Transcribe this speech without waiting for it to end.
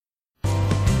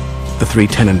the three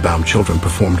Tenenbaum children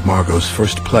performed Margot's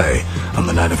first play on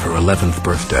the night of her 11th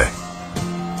birthday.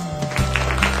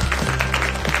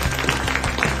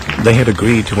 They had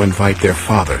agreed to invite their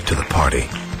father to the party.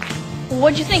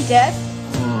 What'd you think, Dad?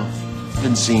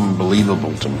 Didn't seem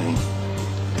believable to me.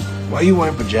 Why are you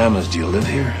wearing pajamas? Do you live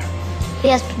here? He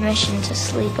has permission to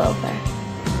sleep over.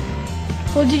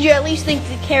 Well, did you at least think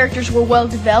the characters were well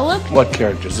developed? What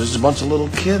characters? There's a bunch of little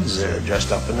kids there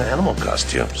dressed up in animal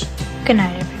costumes. Good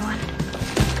night, everyone.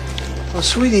 Well,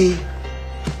 sweetie,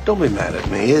 don't be mad at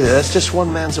me. That's just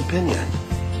one man's opinion.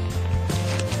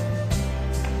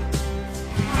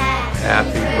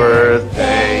 Happy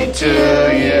birthday to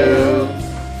you.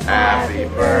 Happy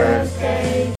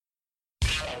birthday.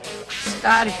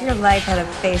 Scott, if your life had a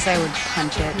face, I would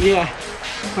punch it. Yeah.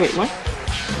 Wait, what?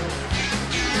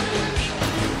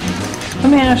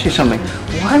 Let me ask you something.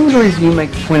 Why would you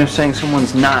make the point of saying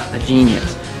someone's not a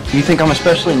genius? Do you think I'm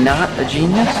especially not a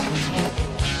genius?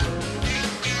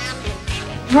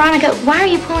 Veronica, why are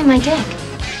you pulling my dick?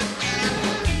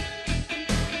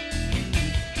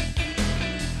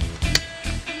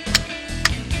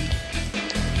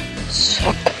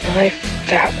 Suck my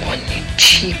fat one, you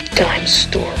cheap dime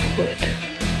store hood.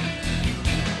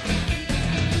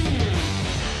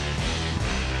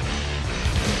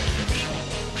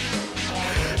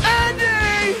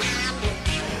 Andy!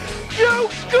 You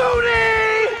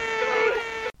Goonie!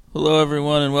 Hello,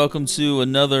 everyone, and welcome to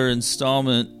another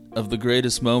installment of the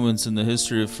greatest moments in the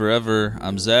history of forever.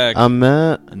 I'm Zach. I'm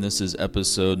Matt. And this is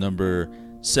episode number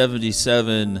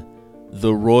 77,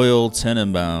 The Royal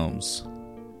Tenenbaums.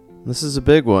 This is a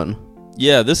big one.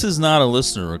 Yeah, this is not a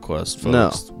listener request,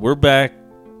 folks. No. We're back,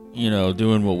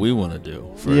 doing what we want to do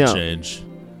for a change.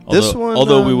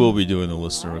 Although we will be doing the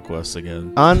listener requests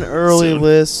again. On early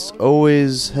lists,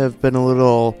 always have been a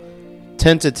little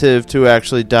tentative to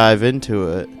actually dive into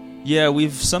it. Yeah,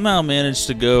 we've somehow managed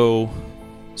to go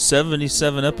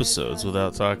 77 episodes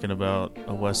without talking about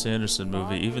a Wes Anderson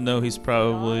movie, even though he's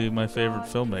probably my favorite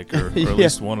filmmaker, or at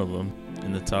least one of them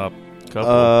in the top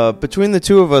couple. Between the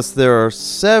two of us, there are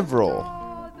several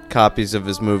copies of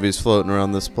his movies floating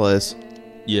around this place.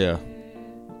 Yeah.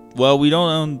 Well, we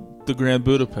don't own the Grand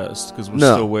Budapest because we're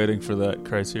still waiting for that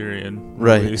Criterion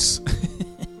release.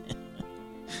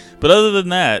 But other than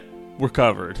that, we're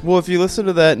covered. Well, if you listen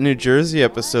to that New Jersey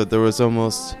episode, there was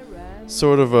almost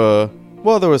sort of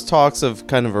there was talks of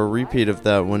kind of a repeat of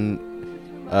that when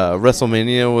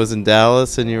WrestleMania was in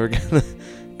Dallas and you were going to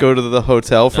go to the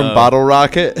hotel from Bottle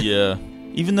Rocket. Yeah.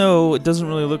 Even though it doesn't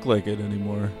really look like it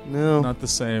anymore. No. Not the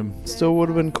same. Still would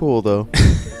have been cool, though.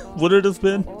 Would it have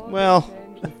been? Well,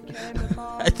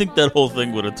 I think that whole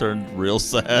thing would have turned real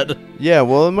sad. Yeah,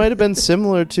 well, it might have been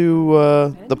similar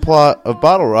to the plot of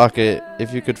Bottle Rocket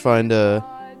if you could find a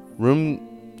room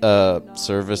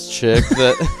service chick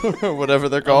that or whatever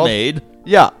they're called. Maid.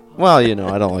 Yeah. Well, I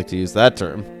don't like to use that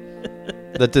term.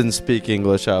 That didn't speak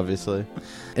English, obviously.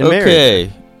 And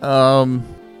okay.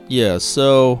 Yeah,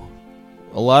 so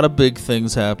a lot of big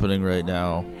things happening right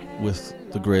now with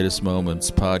the Greatest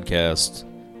Moments podcast.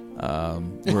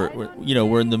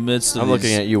 We're in the midst of I'm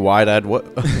looking at you wide-eyed. What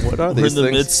are these things? We're in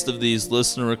the midst of these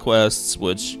listener requests,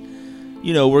 which,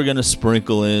 we're going to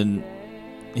sprinkle in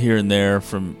here and there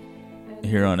from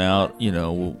here on out.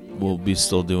 We'll be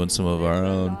still doing some of our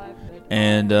own.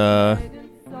 And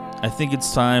I think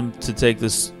it's time to take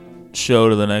this show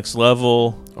to the next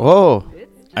level. Oh.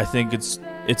 I think it's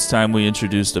time we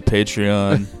introduced a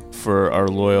Patreon for our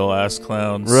loyal ass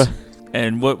clowns.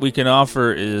 And what we can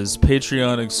offer is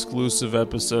Patreon exclusive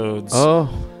episodes. Oh.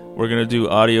 We're going to do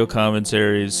audio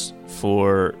commentaries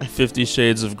for 50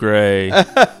 Shades of Grey,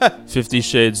 50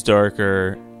 Shades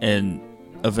Darker, and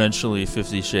eventually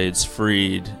 50 Shades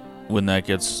Freed when that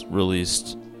gets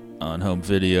released on home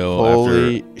video.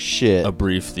 Holy shit. A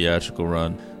brief theatrical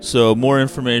run. So more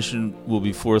information will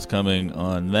be forthcoming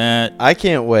on that. I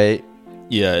can't wait.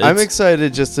 Yeah. I'm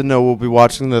excited just to know we'll be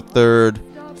watching the third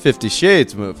 50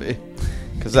 Shades movie.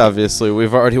 Because obviously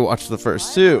we've already watched the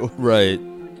first two. Right.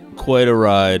 Quite a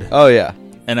ride. Oh, yeah.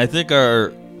 And I think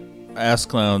our ass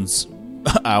clowns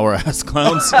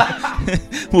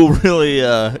will really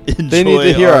enjoy. They need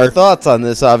to hear our thoughts on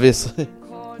this, obviously.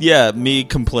 Yeah, me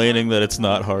complaining that it's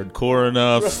not hardcore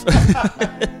enough.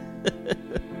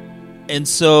 And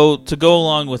so to go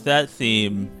along with that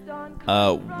theme,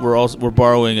 we're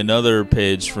borrowing another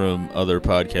page from other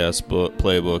podcast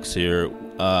playbooks here.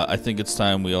 I think it's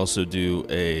time we also do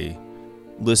a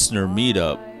listener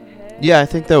meetup. Yeah, I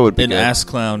think that would be an Ass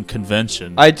Clown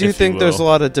convention. I do think there's a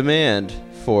lot of demand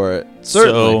for it.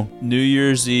 Certainly. So, New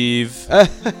Year's Eve,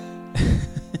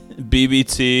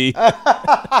 BBT.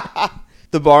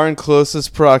 The bar in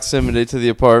closest proximity to the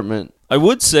apartment. I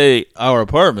would say our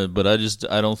apartment, but I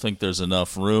don't think there's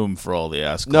enough room for all the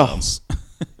ass clowns.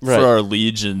 Right. For our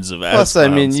legions of ass Plus,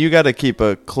 clowns. I mean, you got to keep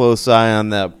a close eye on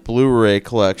that Blu-ray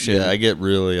collection. Yeah, I get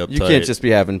really uptight. You can't just be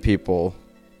having people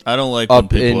I don't like when up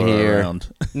people in are here.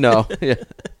 around. No. Yeah.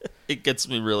 It gets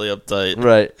me really uptight.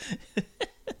 Right.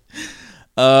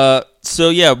 So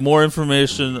yeah, more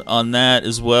information on that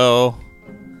as well.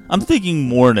 I'm thinking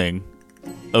morning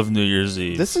of New Year's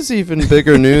Eve. This is even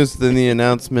bigger news than the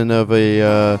announcement of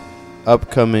a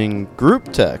upcoming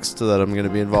group text that I'm going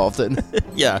to be involved in.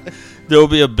 Yeah, there will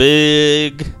be a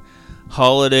big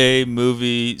holiday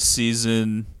movie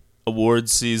season, award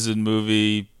season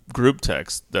movie group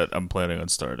text that I'm planning on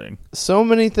starting. So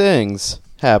many things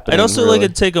happening. I'd also really. like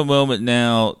to take a moment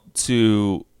now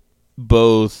to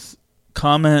both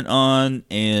comment on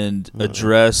and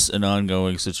address an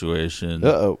ongoing situation.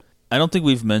 Uh-oh. I don't think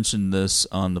we've mentioned this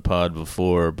on the pod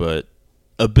before, but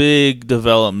a big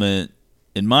development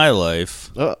in my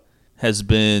life has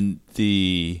been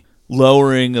the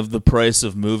lowering of the price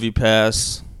of Movie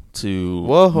Pass to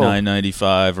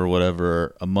 $9.95 or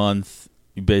whatever a month.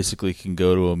 You basically can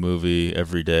go to a movie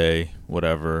every day,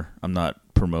 whatever. I'm not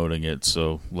promoting it,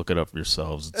 so look it up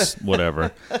yourselves. It's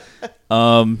whatever.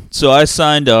 So I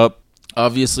signed up.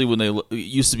 Obviously, when it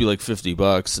used to be like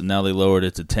 $50, and now they lowered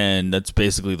it to $10. That's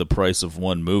basically the price of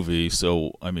one movie.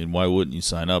 So, I mean, why wouldn't you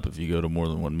sign up if you go to more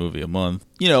than one movie a month?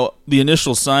 You know, the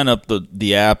initial sign up,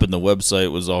 the app and the website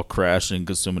was all crashing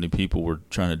because so many people were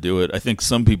trying to do it. I think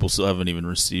some people still haven't even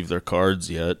received their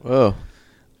cards yet. Oh,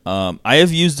 I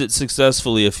have used it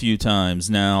successfully a few times.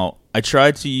 Now, I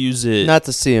tried to use it. not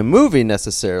to see a movie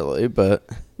necessarily, but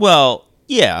Well,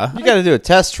 yeah, you got to do a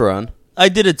test run. I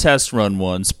did a test run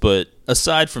once, but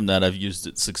aside from that, I've used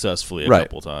it successfully a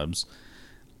couple times.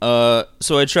 So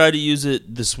I tried to use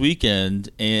it this weekend,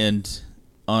 and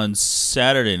on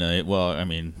Saturday night, well, I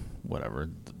mean, whatever.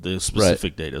 The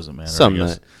specific day doesn't matter. Some I guess.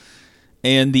 night.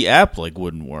 And the app,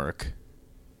 wouldn't work.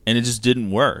 And it just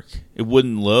didn't work. It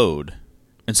wouldn't load.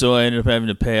 And so I ended up having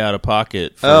to pay out of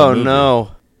pocket for the movie.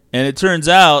 No. And it turns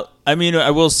out, I mean,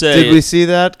 I will say... Did we see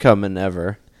that coming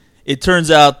ever? It turns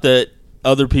out that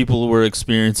other people were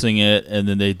experiencing it, and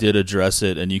then they did address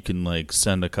it, and you can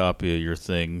send a copy of your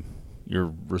thing,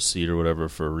 your receipt or whatever,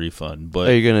 for a refund. But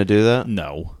Are you going to do that?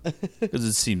 no, because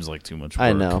it seems like too much work.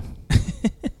 I know.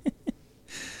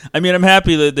 I mean, I'm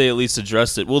happy that they at least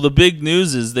addressed it. Well, the big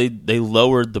news is they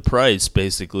lowered the price,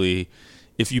 basically.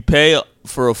 If you pay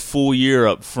for a full year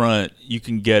up front, you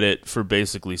can get it for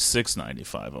basically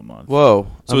 $6.95 a month.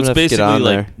 Whoa. So it's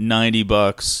basically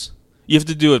 $90. You have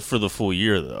to do it for the full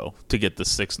year, though, to get the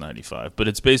 $6.95. But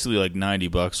it's basically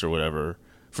 $90 or whatever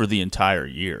for the entire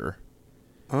year.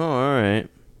 Oh, all right.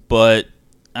 But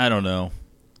I don't know.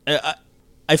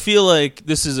 I feel like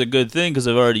this is a good thing because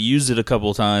I've already used it a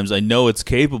couple times. I know it's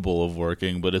capable of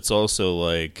working, but it's also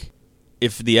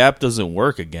if the app doesn't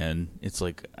work again, it's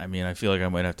I feel like I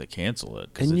might have to cancel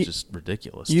it because it's just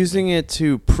ridiculous. Using it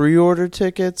to pre-order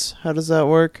tickets, how does that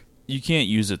work? You can't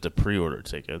use it to pre-order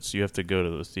tickets. You have to go to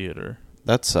the theater.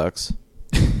 That sucks.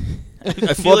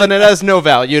 I feel Well, then it has no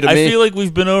value to me. I feel like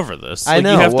we've been over this. I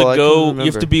know. You have Well, I to couldn't go. You have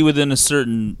remember. to be within a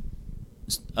certain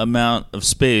amount of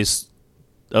space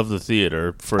of the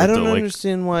theater for it I to don't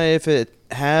understand why, if it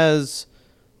has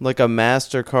a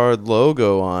MasterCard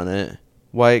logo on it,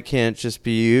 why it can't just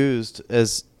be used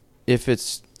as if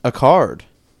it's a card.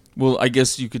 Well, I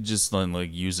guess you could just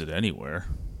use it anywhere.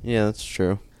 Yeah, that's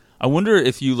true. I wonder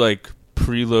if you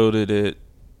preloaded it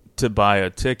to buy a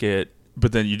ticket,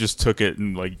 but then you just took it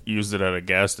and used it at a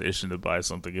gas station to buy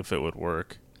something, if it would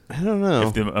work. I don't know.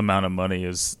 If the amount of money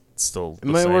is still It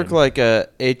might work like a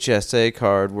HSA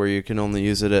card where you can only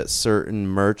use it at certain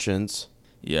merchants.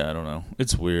 Yeah, I don't know.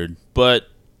 It's weird. But,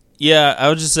 yeah, I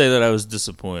would just say that I was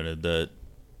disappointed that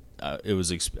it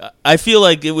was... I feel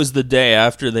like it was the day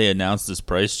after they announced this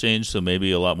price change, so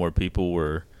maybe a lot more people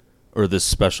were... Or this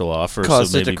special offer.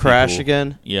 Caused so it maybe to crash people,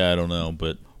 again? Yeah, I don't know,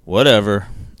 but whatever.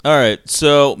 All right,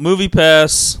 so Movie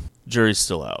Pass, jury's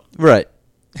still out. Right.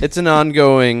 It's an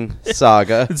ongoing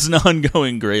saga. It's an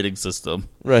ongoing grading system.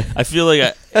 Right. I feel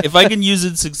like if I can use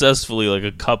it successfully a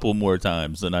couple more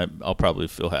times, then I'll probably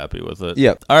feel happy with it.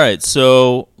 Yep. All right,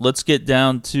 so let's get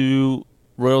down to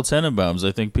Royal Tenenbaums.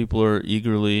 I think people are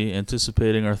eagerly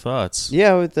anticipating our thoughts.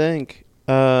 Yeah, I would think.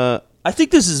 I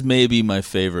think this is maybe my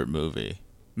favorite movie.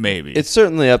 Maybe. It's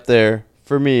certainly up there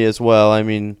for me as well. I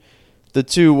mean, the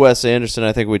two Wes Anderson,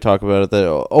 I think we talk about it, that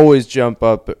always jump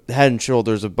up head and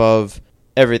shoulders above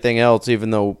everything else, even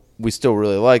though we still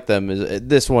really like them, is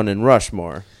this one and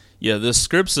Rushmore. Yeah, the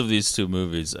scripts of these two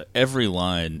movies, every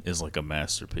line is like a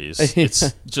masterpiece. Yeah.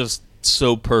 It's just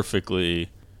so perfectly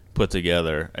put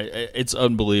together. It's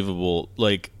unbelievable.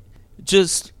 Like,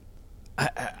 just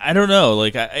I don't know.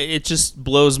 Like, it just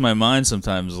blows my mind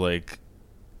sometimes. Like,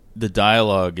 the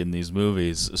dialogue in these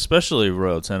movies, especially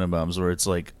Royal Tenenbaums, where it's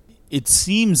like, it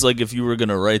seems like if you were going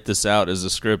to write this out as a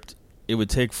script, it would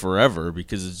take forever,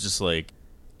 because it's just like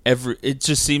it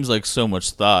just seems like so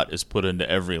much thought is put into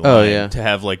every line to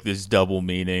have like these double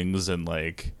meanings and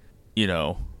like, you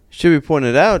know. Should be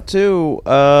pointed out too,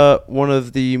 one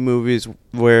of the movies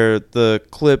where the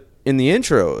clip in the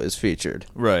intro is featured.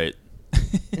 Right.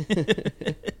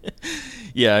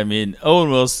 Yeah, I mean, Owen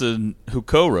Wilson, who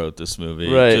co-wrote this movie,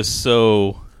 just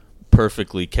so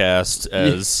perfectly cast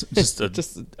as just a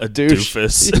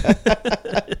doofus.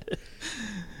 Yeah.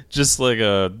 Just like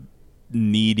a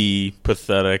needy,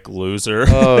 pathetic loser.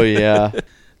 Oh, yeah. A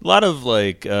lot of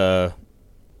like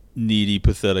needy,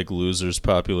 pathetic losers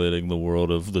populating the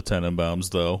world of the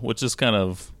Tenenbaums, though, which is kind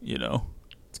of, you know.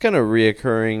 It's kind of a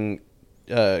reoccurring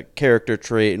character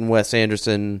trait in Wes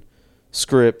Anderson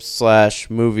scripts /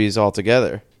 movies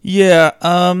altogether. Yeah.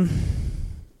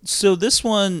 So this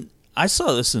one, I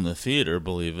saw this in the theater,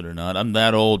 believe it or not. I'm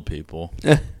that old, people.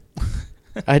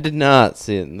 I did not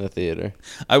see it in the theater.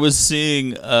 I was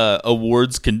seeing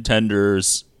awards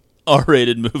contenders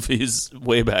R-rated movies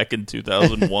way back in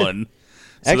 2001.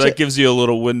 So actually, that gives you a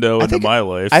little window into my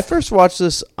life. I first watched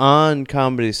this on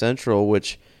Comedy Central,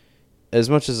 which, as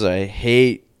much as I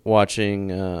hate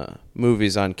watching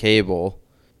movies on cable,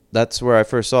 that's where I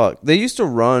first saw it. They used to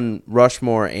run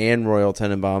Rushmore and Royal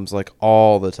Tenenbaums like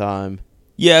all the time.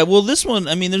 Yeah, well, this one,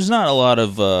 I mean, there's not a lot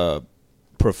of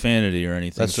profanity or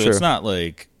anything. That's so true. It's not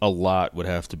like a lot would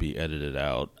have to be edited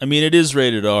out. I mean, it is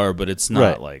rated R, but it's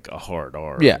not like a hard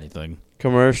R or anything.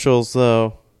 Commercials,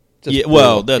 though. Yeah,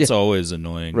 well, that's always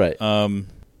annoying. Right.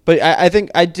 But I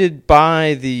think I did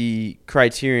buy the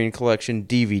Criterion Collection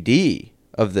DVD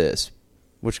of this,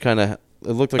 which kind of, it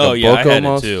looked like a book I had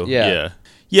almost. It too.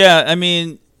 Yeah, I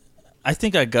mean, I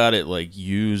think I got it like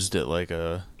used at like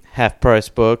a half-price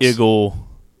books. Eagle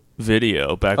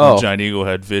Video, back when Giant Eagle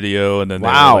had video, and then they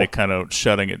were like kind of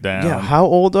shutting it down. Yeah, how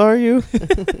old are you?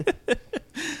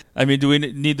 I mean, do we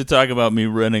need to talk about me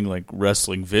renting like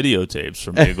wrestling videotapes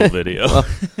from Eagle Video? Well,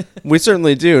 we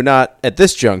certainly do, not at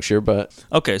this juncture, but...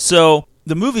 Okay, so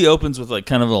the movie opens with like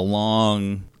kind of a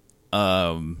long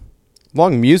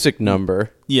music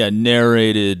number. Yeah,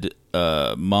 narrated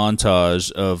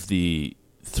montage of the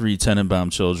 3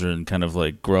 Tenenbaum children kind of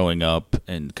like growing up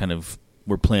and kind of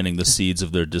were planting the seeds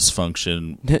of their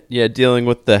dysfunction. Yeah, dealing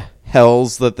with the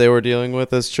hells that they were dealing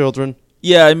with as children.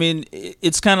 Yeah, I mean,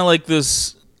 it's kind of like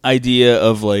this idea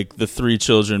of like the 3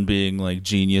 children being like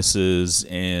geniuses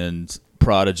and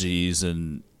prodigies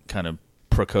and kind of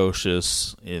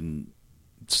precocious in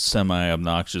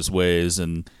semi-obnoxious ways,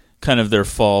 and kind of their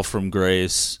fall from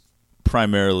grace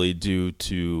primarily due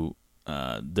to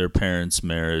their parents'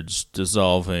 marriage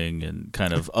dissolving and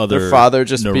kind of other their father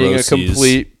just neuroses. Being a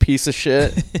complete piece of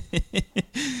shit.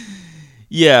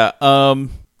 Yeah, kind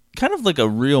of like a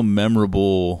real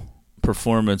memorable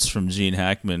performance from Gene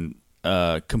Hackman,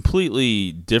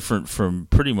 completely different from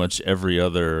pretty much every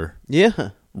other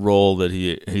role that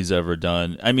he's ever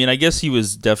done. I mean, I guess he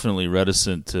was definitely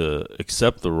reticent to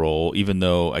accept the role, even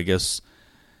though I guess,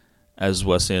 as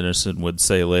Wes Anderson would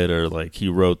say later, like he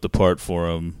wrote the part for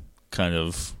him kind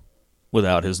of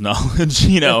without his knowledge.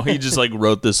 You know, he just like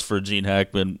wrote this for Gene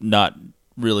Hackman, not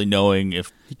really knowing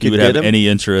if he would have any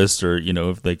interest or, you know,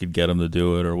 if they could get him to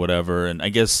do it or whatever. And I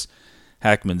guess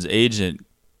Hackman's agent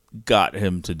got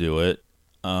him to do it.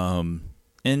 And,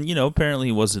 you know, apparently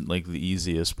he wasn't like the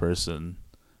easiest person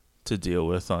to deal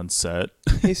with on set.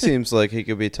 He seems like he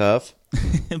could be tough.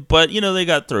 But, you know, they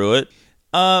got through it.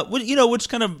 You know, which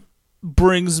kind of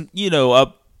brings, you know,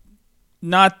 up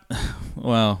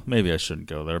well, maybe I shouldn't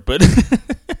go there, but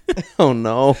oh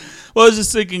no. Well, I was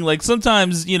just thinking, like,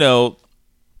 sometimes, you know,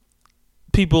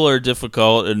 people are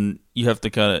difficult and you have to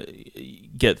kind of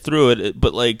get through it,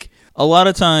 but like a lot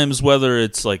of times, whether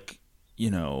it's like,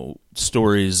 you know,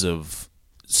 stories of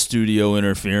studio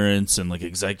interference and like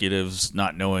executives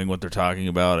not knowing what they're talking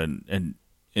about and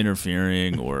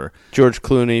interfering, or George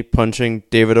Clooney punching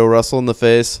David O. Russell in the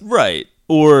face. Right.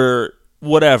 Or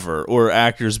whatever, or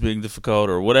actors being difficult,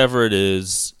 or whatever it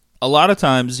is. A lot of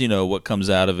times, you know, what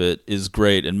comes out of it is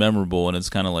great and memorable, and it's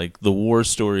kind of like the war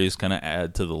stories kind of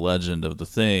add to the legend of the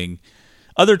thing.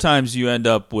 Other times you end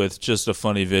up with just a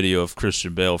funny video of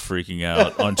Christian Bale freaking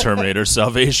out on Terminator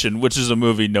Salvation, which is a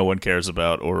movie no one cares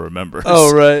about or remembers.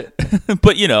 Oh, right.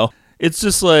 But, you know, it's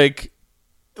just like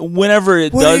whenever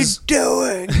it what does... What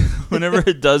are you doing? Whenever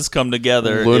it does come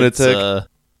together, lunatic.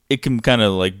 It can kind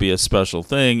of like be a special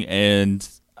thing, and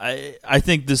I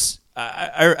think this.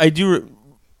 I do.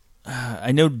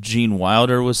 I know Gene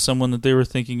Wilder was someone that they were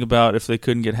thinking about if they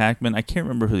couldn't get Hackman. I can't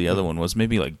remember who the other one was.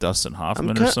 Maybe like Dustin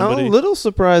Hoffman or somebody. I'm a little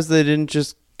surprised they didn't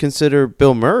just consider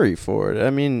Bill Murray for it. I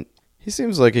mean, he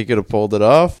seems like he could have pulled it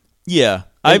off. Yeah,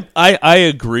 I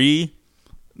agree.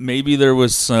 Maybe there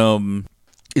was some.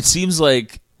 It seems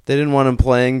like they didn't want him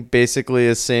playing basically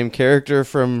the same character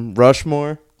from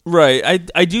Rushmore. Right.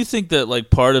 I do think that like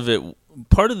part of the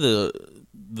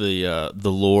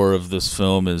lore of this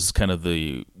film is kind of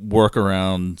the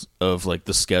workaround of like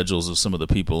the schedules of some of the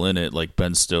people in it, like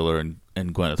Ben Stiller and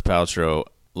Gwyneth Paltrow,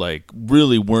 like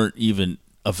really weren't even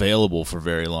available for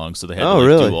very long, so they had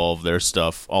to do all of their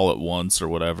stuff all at once or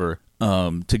whatever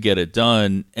to get it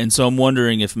done. And so I'm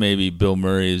wondering if maybe Bill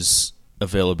Murray's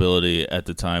availability at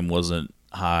the time wasn't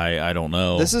high. I don't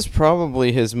know. This is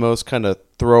probably his most kind of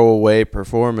throwaway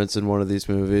performance in one of these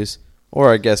movies.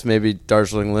 Or I guess maybe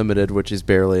Darjeeling Limited, which he's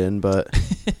barely in, but...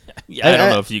 yeah, I don't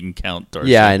know if you can count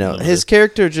Darjeeling Yeah, I know. Limited. His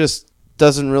character just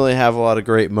doesn't really have a lot of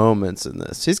great moments in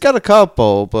this. He's got a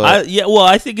couple, but...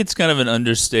 I think it's kind of an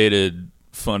understated,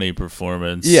 funny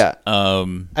performance. Yeah.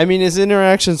 I mean, his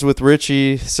interactions with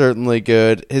Richie, certainly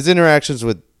good. His interactions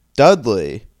with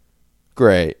Dudley,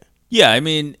 great. Yeah, I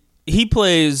mean, he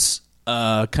plays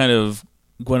kind of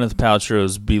Gwyneth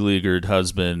Paltrow's beleaguered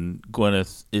husband.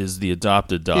 Gwyneth is the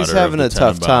adopted daughter. He's having of the a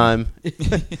tough Tenenbaum. time,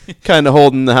 kind of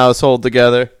holding the household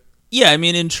together. Yeah, I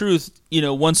mean, in truth,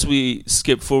 once we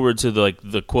skip forward to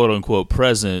the quote unquote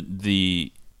present,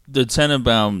 the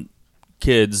Tenenbaum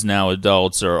kids, now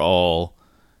adults, are all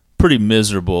pretty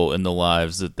miserable in the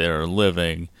lives that they're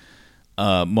living.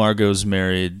 Margot's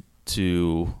married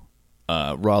to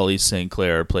Raleigh St.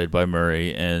 Clair, played by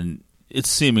Murray, and it's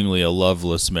seemingly a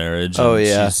loveless marriage. Oh,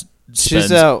 yeah.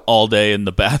 She's out all day in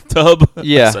the bathtub,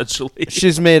 yeah. essentially.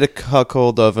 She's made a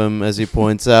cuckold of him, as he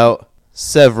points out,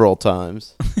 several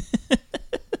times.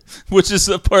 Which is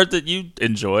the part that you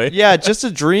enjoy. Yeah, just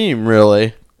a dream,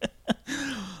 really.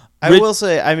 I will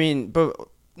say, I mean, but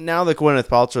now that Gwyneth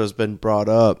Paltrow has been brought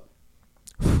up,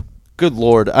 good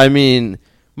Lord. I mean,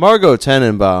 Margot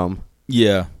Tenenbaum.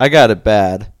 Yeah. I got it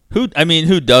bad. Who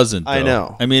doesn't, though? I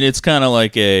know. I mean, it's kind of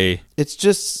like it's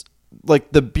just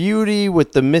like the beauty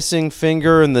with the missing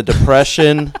finger and the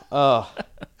depression.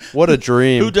 What a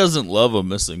dream. Who doesn't love a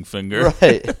missing finger?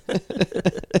 Right.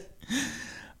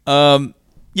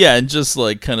 Yeah, and just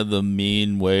like kind of the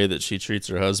mean way that she treats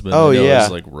her husband. Oh, yeah.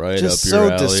 Is like right just up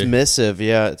your alley. so dismissive.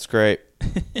 Yeah, it's great.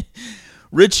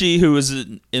 Richie, who is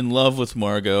in love with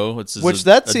Margot, which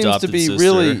that seems to be sister.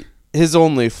 Really his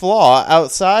only flaw.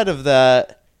 Outside of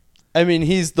that, I mean,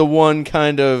 he's the one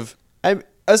kind of...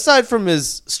 aside from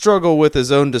his struggle with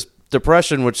his own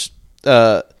depression, which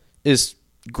is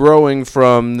growing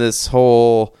from this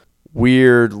whole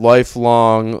weird,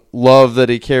 lifelong love that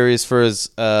he carries for his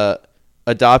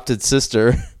adopted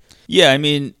sister. Yeah, I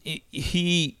mean,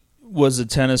 he was a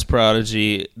tennis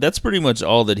prodigy. That's pretty much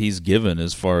all that he's given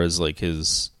as far as like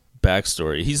his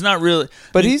backstory. He's not really...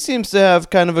 But he seems to have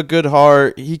kind of a good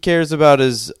heart. He cares about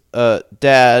his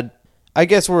dad. I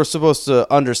guess we're supposed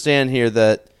to understand here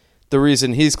that the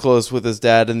reason he's close with his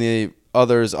dad and the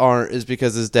others aren't is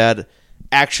because his dad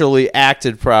actually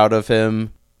acted proud of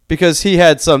him because he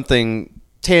had something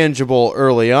tangible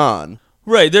early on.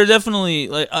 Right, they're definitely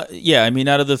like yeah, I mean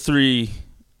out of the three,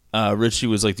 Richie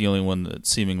was like the only one that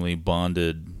seemingly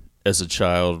bonded as a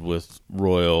child with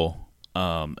Royal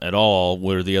at all,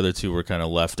 where the other two were kind of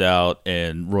left out,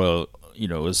 and Royal,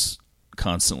 was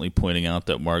constantly pointing out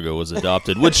that Margot was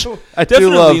adopted, which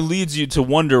definitely leads you to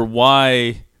wonder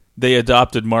why they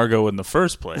adopted Margot in the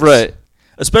first place. Right.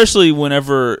 Especially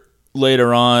whenever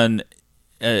later on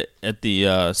at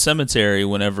the cemetery,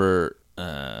 whenever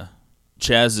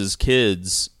Chaz's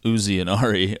kids, Uzi and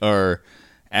Ari, are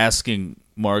asking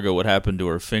Margot what happened to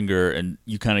her finger, and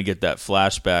you kind of get that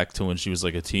flashback to when she was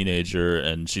like a teenager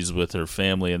and she's with her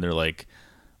family and they're like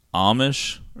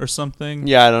Amish or something.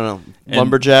 Yeah, I don't know. And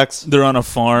lumberjacks. They're on a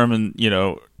farm and,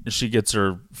 she gets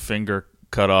her finger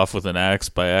cut off with an axe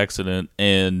by accident,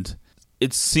 and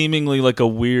it's seemingly like a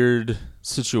weird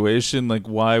situation. Like,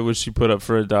 why was she put up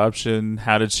for adoption?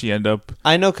 How did she end up?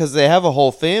 I know, because they have a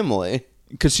whole family.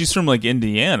 Because she's from like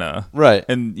Indiana. Right.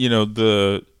 And,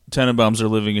 the Tenenbaums are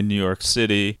living in New York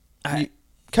City. You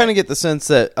kind of get the sense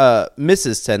that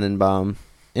Mrs. Tenenbaum,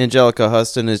 Angelica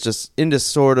Huston, is just into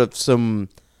sort of some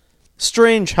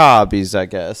strange hobbies, I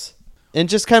guess. And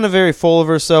just kind of very full of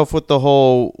herself with the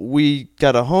whole, we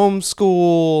got a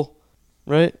homeschool,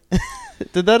 right?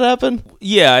 Did that happen?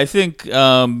 Yeah, I think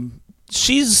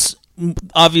she's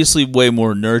obviously way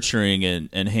more nurturing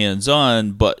and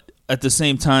hands-on, but at the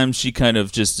same time, she kind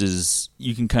of just is,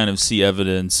 you can kind of see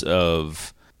evidence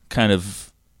of kind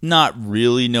of not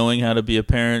really knowing how to be a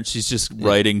parent. She's just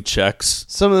writing checks.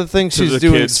 Some of the things to she's the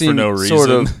doing kids seem for no reason. sort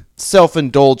of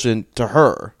self-indulgent to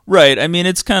her. Right. I mean,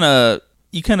 it's kind of,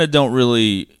 you kind of don't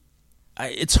really,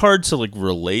 it's hard to like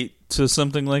relate to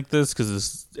something like this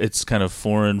because it's kind of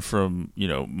foreign from, you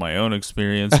know, my own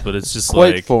experience, but it's just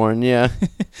Quite like foreign, yeah.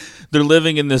 they're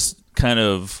living in this kind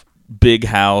of big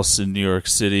house in New York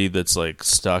City that's like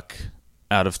stuck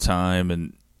out of time,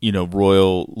 and you know,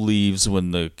 Royal leaves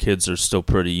when the kids are still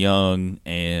pretty young,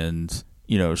 and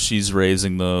you know, she's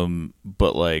raising them,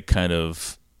 but like kind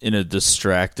of in a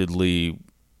distractedly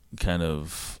kind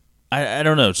of, I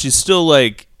don't know, she's still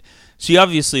like, she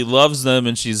obviously loves them,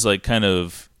 and she's like kind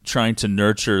of trying to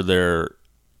nurture their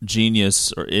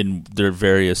genius or in their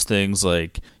various things.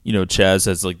 Like, you know, Chaz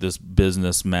has like this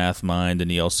business math mind, and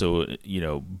he also, you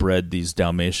know, bred these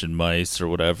Dalmatian mice or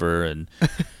whatever, and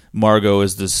Margot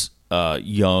is this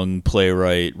young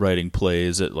playwright writing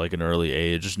plays at like an early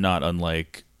age, not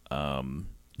unlike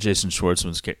Jason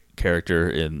Schwartzman's character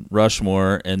in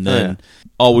Rushmore. And then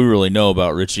all we really know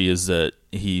about Richie is that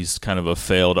he's kind of a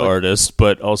failed artist,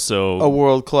 but also a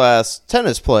world-class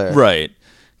tennis player. Right.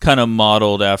 Kind of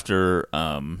modeled after,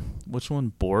 which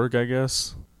one? Borg, I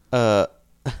guess? I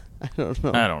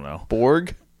don't know.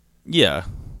 Borg? Yeah.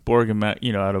 Borg and Matt,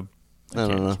 you know, I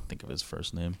can't think of his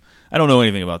first name. I don't know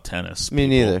anything about tennis. Me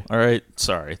neither. All right?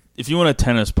 Sorry. If you want a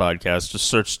tennis podcast, just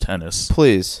search tennis.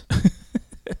 Please.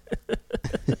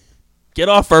 Get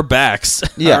off our backs.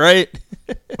 Yeah. All right?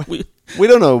 We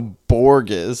don't know who Borg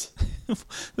is.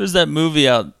 There's that movie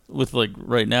out with, like,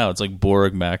 right now. It's like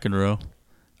Borg McEnroe.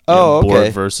 Oh, okay.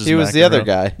 Borg versus he was McEnroe. the other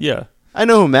guy. Yeah. I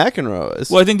know who McEnroe is.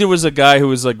 Well, I think there was a guy who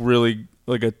was, like, really,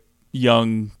 like, a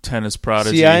young tennis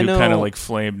prodigy who kind of, like,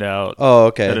 flamed out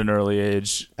at an early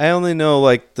age. I only know,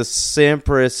 like, the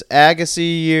Sampras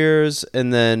Agassi years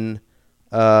and then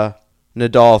Nadal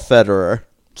Federer.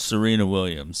 Serena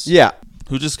Williams. Yeah.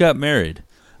 Who just got married.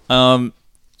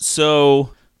 So,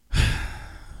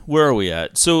 where are we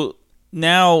at? So,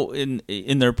 now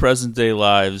in their present day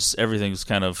lives, everything's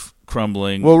kind of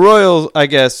crumbling. Well, Royal, I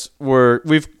guess,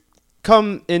 we've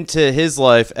come into his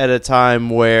life at a time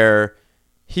where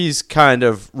he's kind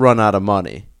of run out of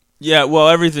money. Yeah, well,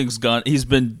 everything's gone. He's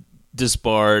been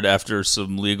disbarred after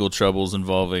some legal troubles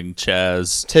involving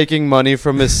Chaz. Taking money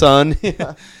from his son.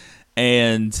 Yeah.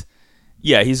 And,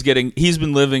 yeah, he's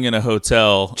been living in a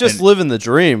hotel. Just living the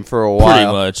dream for a while.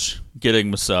 Pretty much.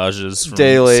 Getting massages from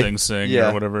daily. Sing Sing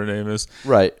or whatever her name is.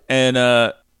 Right. And,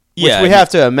 which we have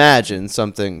to imagine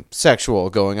something sexual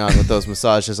going on with those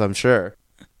massages, I'm sure.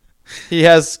 He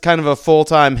has kind of a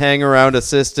full-time hang-around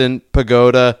assistant,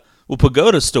 Pagoda. Well,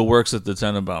 Pagoda still works at the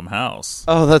Tenenbaum house.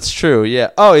 Oh, that's true,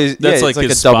 yeah. Oh, he's like a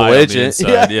his double spy agent. On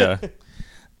the inside, yeah.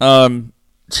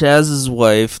 Chaz's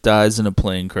wife dies in a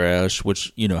plane crash,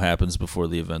 which, you know, happens before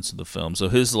the events of the film. So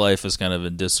his life is kind of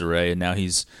in disarray, and now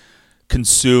he's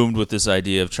consumed with this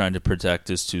idea of trying to protect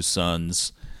his two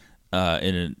sons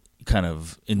in a kind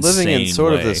of insane living in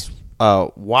sort way. of this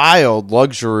wild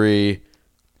luxury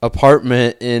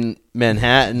apartment in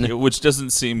Manhattan, which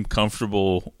doesn't seem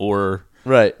comfortable or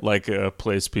like a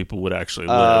place people would actually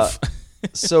live.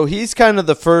 So he's kind of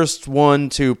the first one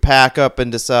to pack up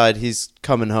and decide he's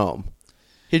coming home.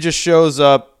 He just shows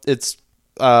up. It's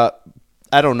I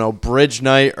don't know, bridge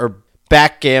night or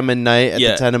backgammon night at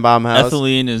the Tenenbaum house.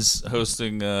 Ethelene is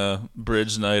hosting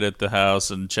bridge night at the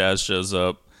house, and Chaz shows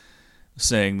up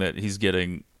saying that he's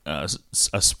getting a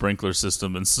sprinkler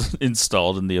system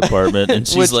installed in the apartment. And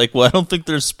she's like, well, I don't think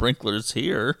there's sprinklers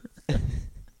here. And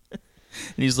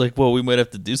he's like, well, we might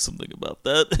have to do something about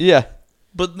that. Yeah.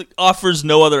 But offers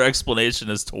no other explanation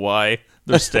as to why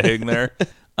they're staying there.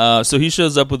 So he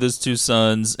shows up with his two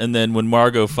sons, and then when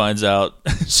Margot finds out,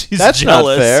 she's That's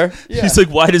jealous. Not fair. Yeah. She's like,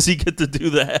 why does he get to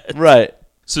do that? Right.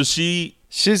 So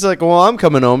she's like, well, I'm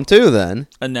coming home too then.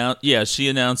 She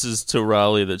announces to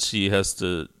Raleigh that she has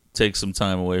to take some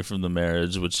time away from the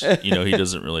marriage, which, you know, he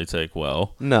doesn't really take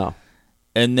well. No.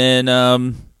 And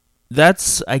then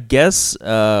that's, I guess,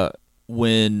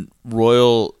 when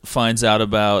Royal finds out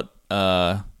about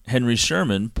Henry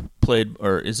Sherman,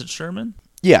 is it Sherman?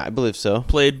 Yeah, I believe so.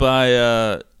 Played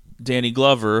by Danny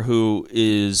Glover, who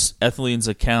is Etheline's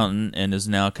accountant and is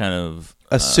now kind of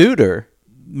a suitor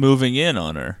moving in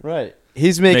on her. Right.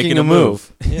 He's making a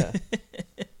move. Yeah.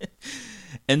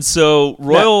 And so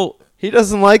Royal... Now, he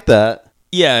doesn't like that.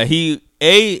 Yeah, he,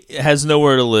 A, has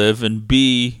nowhere to live, and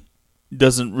B,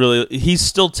 doesn't really... He's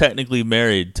still technically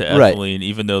married to Etheline,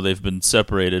 even though they've been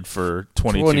separated for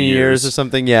 22 20 years or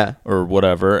something, yeah. Or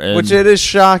whatever. And which it is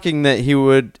shocking that he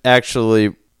would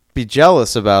actually be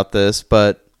jealous about this,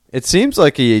 but it seems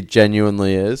like he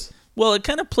genuinely is. Well, it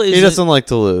kind of plays... He doesn't like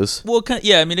to lose. Well,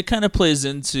 it kind of plays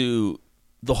into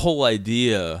the whole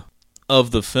idea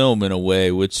of the film in a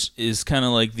way, which is kind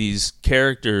of like these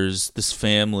characters, this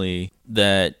family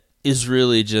that is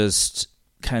really just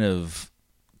kind of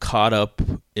caught up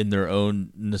in their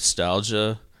own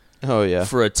nostalgia. Oh, yeah.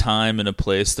 For a time and a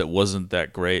place that wasn't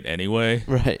that great anyway.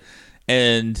 Right.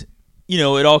 And,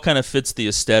 it all kind of fits the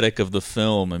aesthetic of the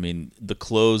film. I mean, the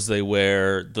clothes they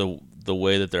wear, the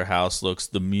way that their house looks,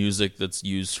 the music that's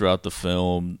used throughout the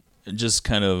film, and just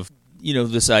kind of,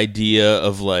 this idea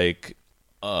of like,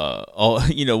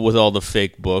 with all the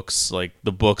fake books, like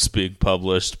the books being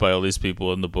published by all these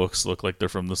people, and the books look like they're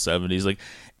from the 70s. Like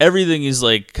everything is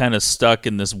like kind of stuck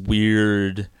in this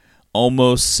weird,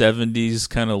 almost 70s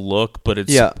kind of look, but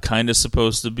it's kind of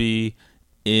supposed to be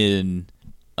in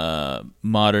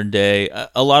modern day.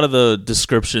 A lot of the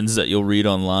descriptions that you'll read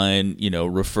online,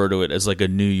 refer to it as like a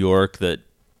New York that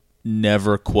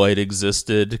never quite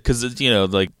existed, because it's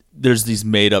like there's these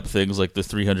made up things like the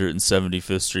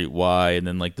 375th Street Y, and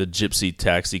then like the Gypsy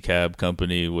Taxi Cab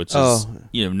Company, which is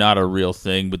not a real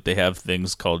thing, but they have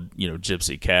things called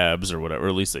Gypsy Cabs or whatever, or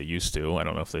at least they used to. I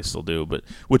don't know if they still do, but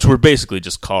which were basically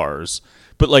just cars.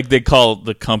 But like they call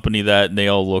the company that, and they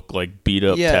all look like beat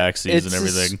up taxis and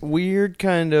everything. It's this weird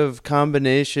kind of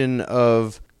combination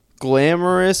of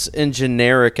glamorous and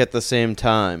generic at the same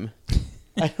time.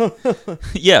 I don't know.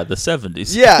 Yeah, the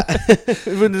 70s. Yeah,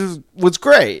 it was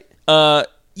great. I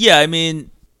mean,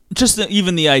 just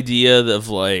even the idea of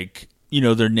like,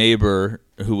 their neighbor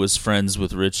who was friends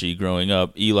with Richie growing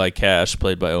up, Eli Cash,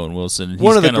 played by Owen Wilson. He's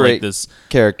one of the great like this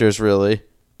characters, really.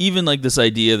 Even like this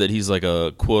idea that he's like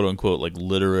a quote unquote like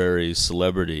literary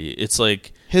celebrity. It's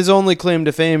like his only claim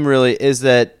to fame really is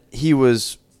that he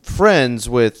was friends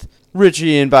with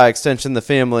Richie and by extension the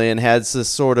family, and has this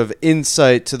sort of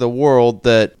insight to the world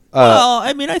that well,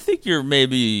 I mean, I think you're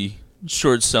maybe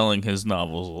short selling his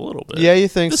novels a little bit. Yeah, you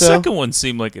think so? The second one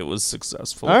seemed like it was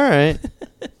successful. All right.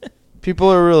 People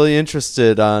are really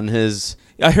interested on his...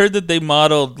 I heard that they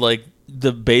modeled like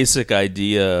the basic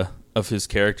idea of his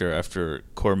character after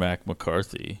Cormac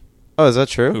McCarthy. Oh, is that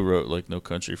true? Who wrote like No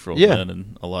Country for Old Men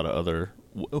and a lot of other...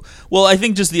 Well, I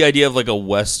think just the idea of like a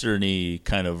western-y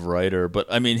kind of writer, but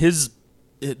I mean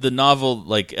the novel,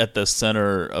 like at the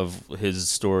center of his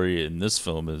story in this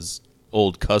film is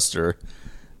Old Custer,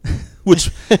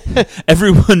 which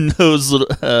everyone knows.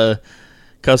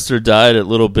 Custer died at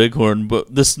Little Bighorn, but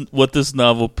what this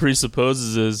novel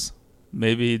presupposes is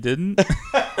maybe he didn't.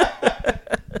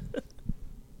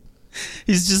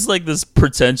 He's just like this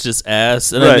pretentious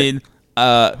ass, and I mean,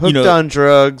 hooked on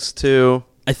drugs too.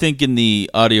 I think in the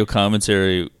audio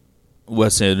commentary,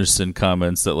 Wes Anderson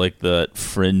comments that like that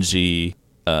fringy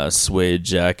suede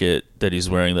jacket that he's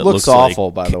wearing that looks awful,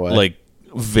 like, by the way, like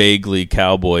vaguely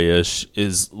cowboyish,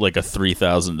 is like a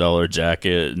 $3,000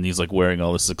 jacket, and he's like wearing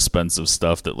all this expensive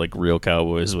stuff that like real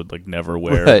cowboys would like never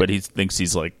wear, but he thinks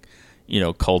he's like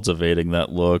cultivating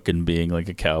that look and being like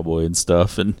a cowboy and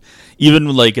stuff. And even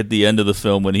like at the end of the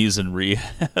film when he's in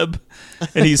rehab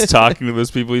and he's talking to those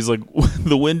people, he's like,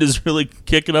 the wind is really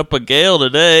kicking up a gale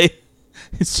today.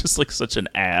 It's just like such an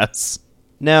ass.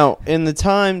 Now, in the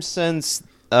time since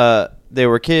they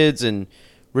were kids and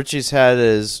Richie's had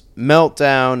his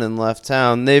meltdown and left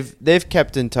town, they've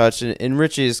kept in touch, and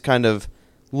Richie's kind of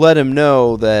let him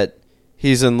know that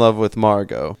he's in love with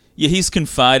Margot. Yeah, he's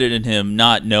confided in him,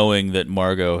 not knowing that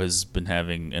Margot has been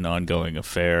having an ongoing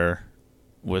affair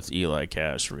with Eli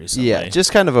Cash recently. Yeah,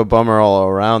 just kind of a bummer all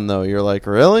around, though. You're like,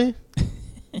 really?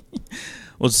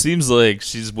 Well, it seems like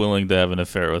she's willing to have an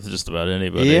affair with just about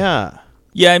anybody. Yeah.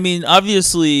 Yeah, I mean,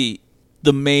 obviously,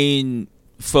 the main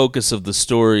focus of the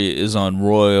story is on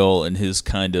Royal and his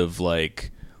kind of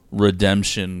like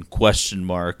redemption question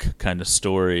mark kind of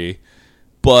story,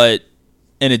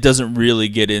 and it doesn't really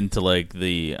get into like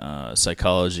the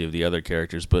psychology of the other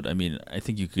characters. But I mean, I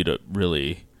think you could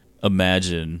really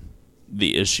imagine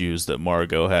the issues that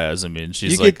Margot has. I mean,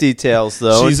 she's get details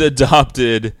though. She's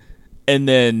adopted and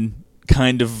then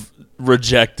kind of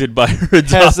rejected by her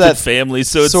adopted family,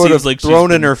 so it sort seems of like thrown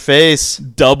she's in her face,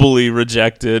 doubly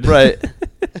rejected. Right.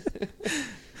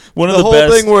 One of the the whole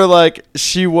best thing where like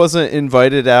she wasn't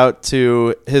invited out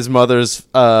to his mother's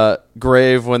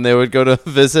grave when they would go to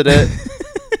visit it.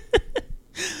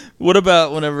 What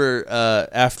about whenever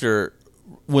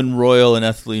when Royal and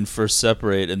Etheline first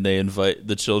separate and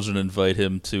the children invite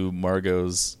him to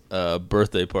Margot's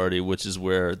birthday party, which is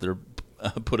where they're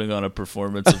putting on a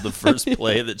performance of the first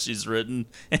play that she's written,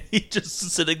 and he's just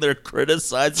sitting there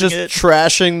criticizing just it,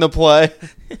 trashing the play.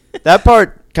 That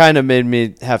part kind of made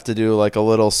me have to do like a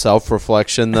little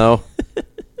self-reflection, though.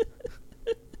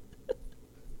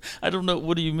 I don't know.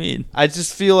 What do you mean? I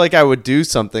just feel like I would do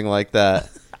something like that.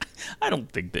 I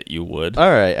don't think that you would.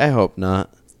 All right, I hope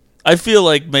not. I feel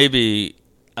like maybe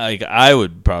I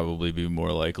would probably be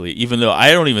more likely, even though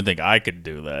I don't even think I could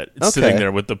do that. Sitting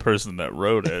there with the person that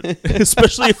wrote it,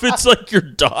 especially if it's like your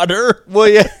daughter. Well,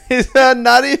 yeah, he's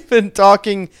not even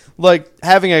talking, like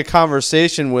having a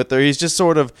conversation with her. He's just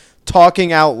sort of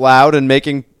talking out loud and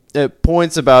making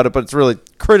points about it, but it's really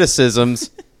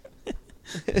criticisms.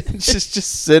 just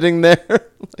sitting there.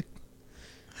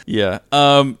 Yeah.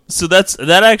 So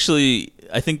that actually,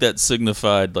 I think that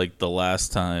signified like the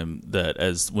last time that,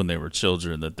 as when they were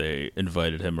children, that they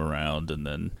invited him around, and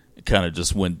then it kind of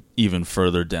just went even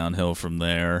further downhill from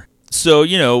there. So,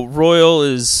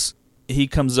 Royal he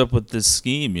comes up with this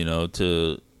scheme,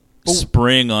 to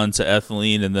spring onto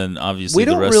Etheline, and then obviously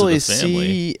the rest of the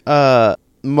family. We don't really see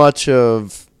much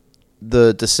of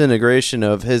the disintegration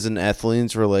of his and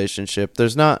Etheline's relationship.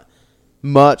 There's not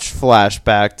much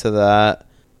flashback to that.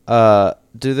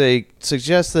 Do they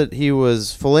suggest that he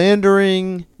was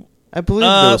philandering? I believe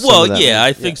there was some of that.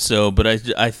 I think so, but I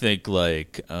think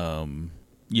like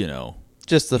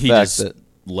just the he fact just that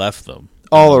left them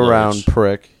all around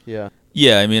prick. Yeah.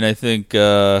 Yeah, I mean, I think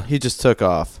he just took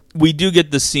off. We do get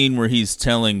the scene where he's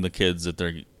telling the kids that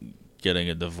they're getting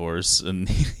a divorce, and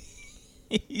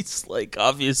he's like,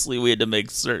 obviously we had to make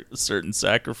certain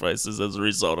sacrifices as a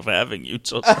result of having you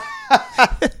children.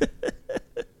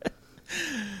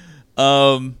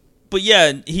 But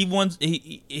yeah,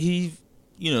 he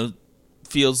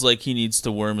feels like he needs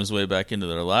to worm his way back into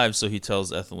their lives, so he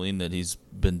tells Etheline that he's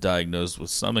been diagnosed with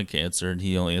stomach cancer and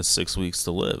he only has 6 weeks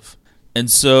to live. And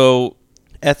so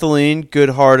Etheline,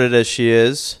 good-hearted as she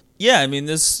is, yeah, I mean,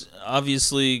 this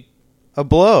obviously a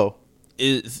blow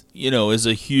is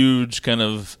a huge kind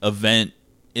of event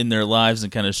in their lives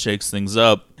and kind of shakes things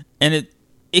up. And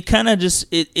it kind of just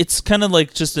it's kind of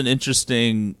like just an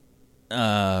interesting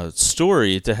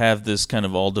story to have this kind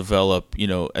of all develop,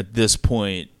 at this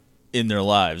point in their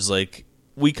lives. Like,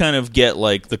 we kind of get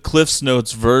like the Cliff's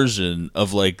Notes version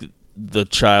of like the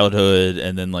childhood,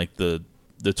 and then like the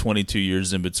 22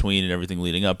 years in between and everything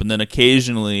leading up. And then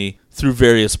occasionally through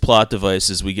various plot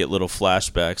devices, we get little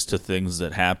flashbacks to things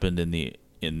that happened in the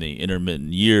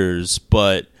intermittent years.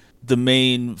 But the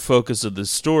main focus of the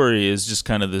story is just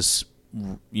kind of this,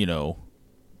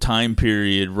 time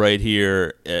period right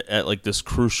here at like this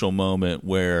crucial moment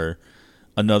where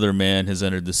another man has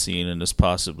entered the scene and is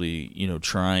possibly,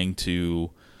 trying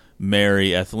to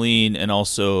marry Etheline, and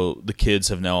also the kids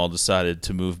have now all decided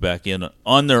to move back in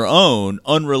on their own,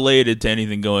 unrelated to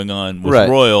anything going on with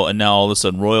Royal, and now all of a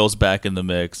sudden Royal's back in the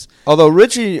mix. Although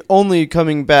Richie only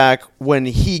coming back when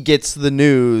he gets the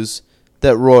news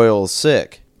that Royal's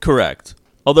sick. Correct.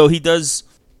 Although he does,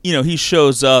 he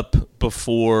shows up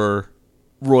before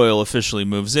Royal officially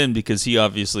moves in, because he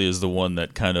obviously is the one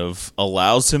that kind of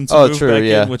allows him to move back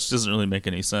in, which doesn't really make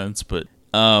any sense. But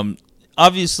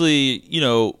obviously,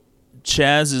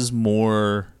 Chaz is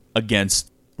more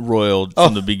against Royal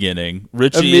from the beginning.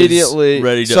 Richie immediately is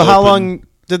ready to So how long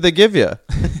did they give you?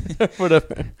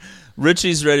 Whatever.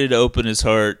 Richie's ready to open his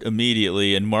heart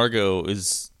immediately, and Margot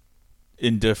is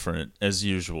indifferent as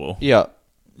usual. Yeah.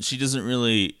 She doesn't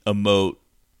really emote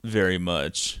very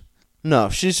much. No,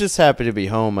 she's just happy to be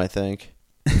home, I think.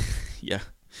 Yeah.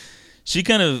 She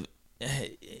kind of...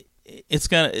 It's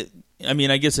kind of... I mean,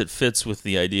 I guess it fits with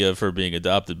the idea of her being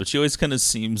adopted, but she always kind of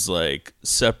seems like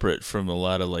separate from a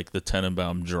lot of like the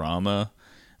Tenenbaum drama,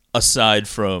 aside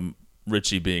from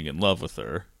Richie being in love with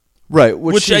her. Right.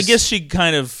 Which I guess she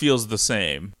kind of feels the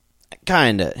same.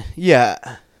 Kind of.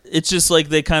 Yeah. It's just like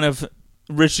they kind of...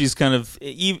 Richie's kind of...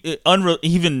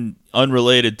 even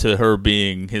unrelated to her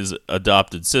being his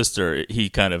adopted sister, he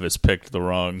kind of has picked the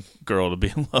wrong girl to be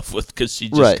in love with, because she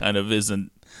just kind of isn't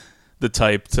the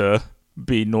type to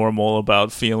be normal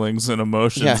about feelings and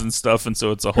emotions and stuff, and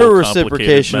so it's a whole her complicated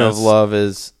reciprocation mess. of love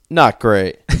is not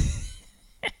great.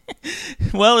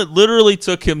 Well, it literally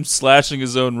took him slashing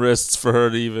his own wrists for her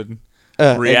to even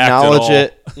react acknowledge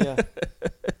at all. it.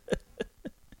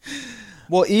 Yeah.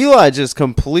 Well, Eli just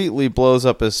completely blows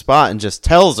up his spot and just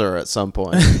tells her at some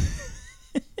point.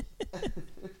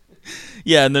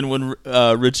 Yeah, and then when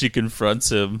Richie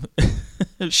confronts him,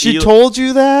 she told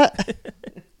you that?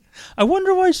 I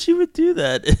wonder why she would do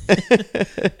that.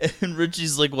 And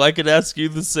Richie's like, well, I could ask you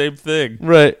the same thing.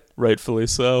 Right. Rightfully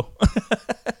so.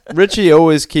 Richie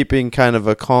always keeping kind of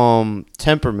a calm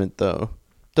temperament, though.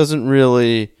 Doesn't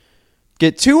really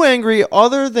get too angry,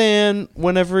 other than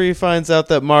whenever he finds out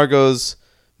that Margot's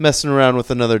messing around with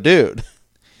another dude.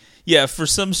 Yeah, for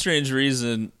some strange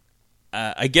reason,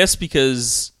 I guess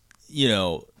because,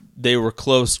 they were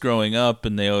close growing up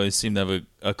and they always seem to have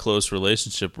a close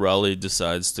relationship, Raleigh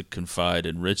decides to confide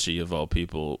in Richie, of all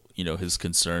people, his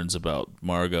concerns about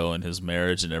Margot and his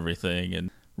marriage and everything. And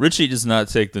Richie does not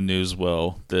take the news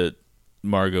well that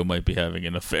Margot might be having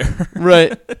an affair.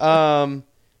 Right.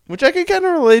 Which I can kind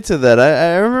of relate to that.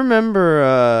 I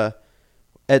remember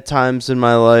at times in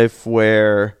my life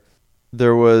where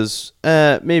there was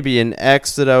maybe an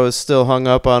ex that I was still hung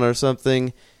up on or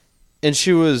something, and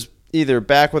she was either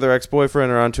back with her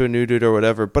ex-boyfriend or onto a new dude or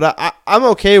whatever. But I'm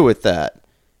okay with that.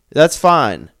 That's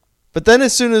fine. But then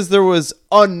as soon as there was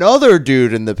another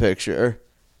dude in the picture,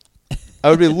 I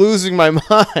would be losing my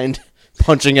mind,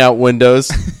 punching out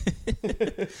windows.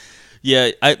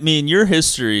 Yeah, I mean, your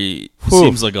history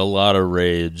seems like a lot of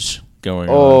rage going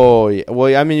on. Oh, yeah.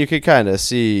 Well, I mean, you could kind of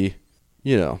see,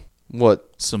 what...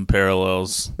 Some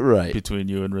parallels right between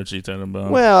you and Richie Tenenbaum.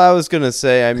 Well, I was going to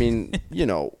say, I mean,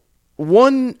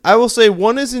 one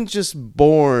isn't just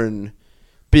born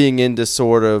being into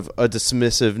sort of a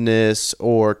dismissiveness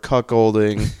or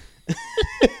cuckolding.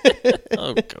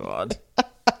 Oh, God.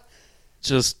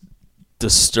 Just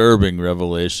disturbing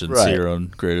revelations here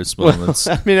on Greatest Moments.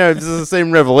 Well, I mean, it's the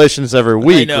same revelations every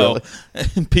week. I know.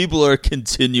 Really. People are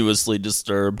continuously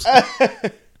disturbed.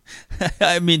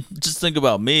 I mean, just think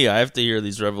about me. I have to hear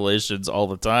these revelations all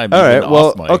the time. All right,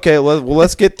 well, okay,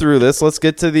 let's get through this. Let's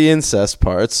get to the incest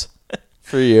parts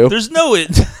for you. There's no...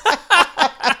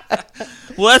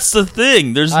 Well, that's the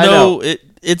thing. There's no...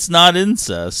 It's not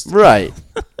incest. Right.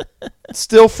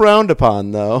 Still frowned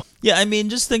upon, though. Yeah, I mean,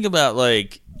 just think about,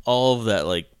 all of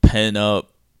that, pent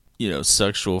up,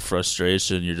 sexual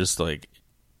frustration. You're just,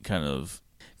 kind of...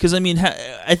 Because, I mean,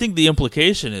 I think the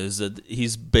implication is that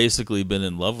he's basically been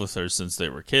in love with her since they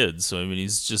were kids. So, I mean,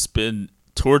 he's just been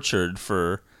tortured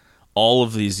for all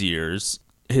of these years.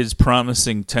 His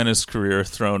promising tennis career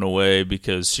thrown away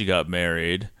because she got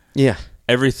married. Yeah.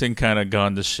 Everything kind of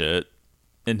gone to shit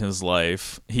in his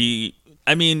life. We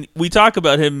talk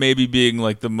about him maybe being,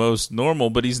 the most normal,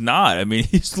 but he's not. I mean,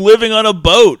 he's living on a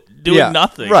boat doing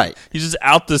nothing. Right. He's just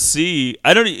out to sea.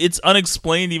 It's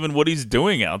unexplained even what he's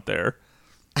doing out there.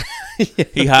 Yeah.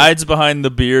 He hides behind the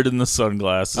beard and the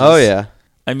sunglasses. Oh yeah.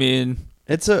 I mean,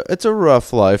 it's a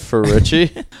rough life for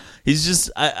Richie. He's just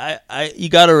you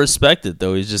got to respect it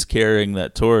though. He's just carrying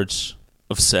that torch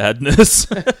of sadness.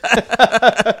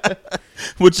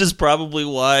 Which is probably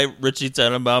why Richie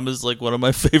Tenenbaum is one of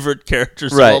my favorite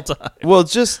characters of all time. Well,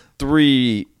 just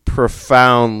 3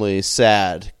 profoundly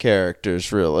sad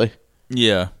characters, really.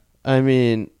 Yeah. I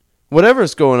mean,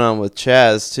 whatever's going on with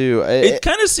Chaz too. It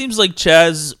kind of seems like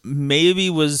Chaz maybe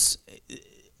was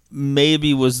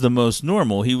the most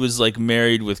normal. He was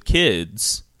married with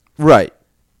kids, right?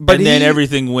 But then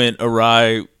everything went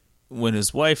awry when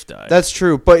his wife died. That's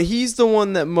true, but he's the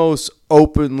one that most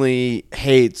openly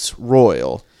hates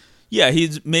Royal. Yeah,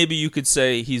 maybe you could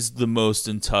say he's the most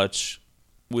in touch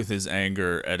with his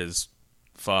anger at his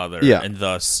father, and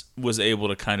thus was able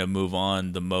to kind of move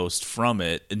on the most from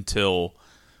it until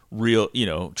real,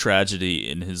 tragedy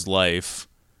in his life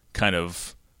kind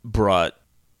of brought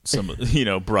some of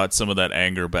that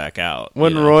anger back out.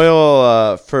 When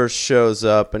Royal first shows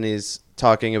up and he's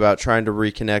talking about trying to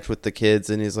reconnect with the kids,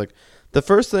 and he's like, the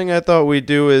first thing I thought we'd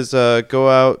do is go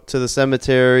out to the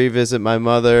cemetery, visit my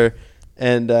mother,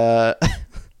 and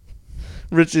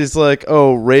Richie's like,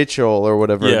 oh, Rachel or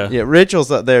whatever. Yeah,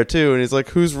 Rachel's not there too, and he's like,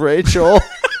 who's Rachel?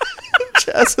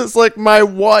 Jess is like, my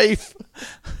wife.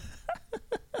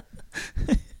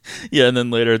 Yeah, and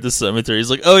then later at the cemetery, he's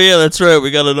like, oh, yeah, that's right.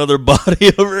 We got another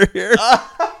body over here.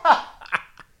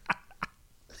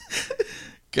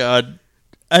 God.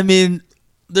 I mean,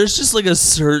 there's just a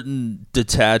certain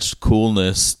detached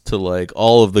coolness to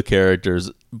all of the characters.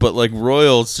 But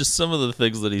Royal, it's just some of the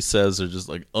things that he says are just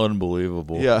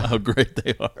unbelievable. Yeah. How great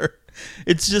they are.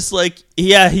 It's just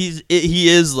he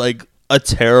is a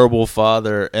terrible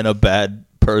father and a bad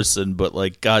person.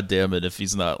 But God damn it if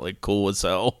he's not cool as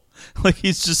hell.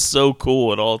 He's just so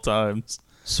cool at all times.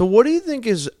 So what do you think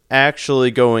is actually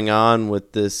going on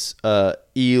with this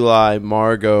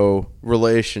Eli-Margot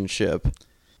relationship?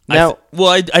 Now,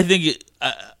 I think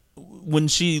when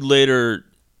she later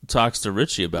talks to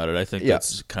Richie about it, I think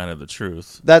that's kind of the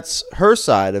truth. That's her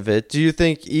side of it. Do you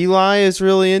think Eli is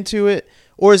really into it?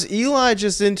 Or is Eli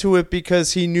just into it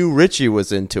because he knew Richie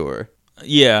was into her?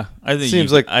 Yeah, I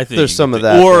think I think there's some of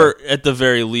that. Or at the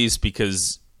very least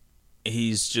because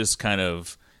he's just kind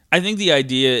of... I think the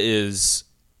idea is,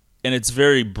 and it's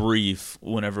very brief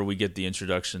whenever we get the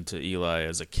introduction to Eli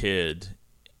as a kid,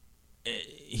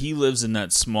 he lives in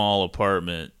that small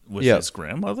apartment with his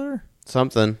grandmother.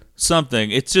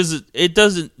 Something. It's just, it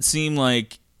doesn't seem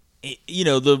like, you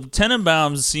know, the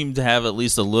Tenenbaums seem to have at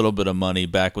least a little bit of money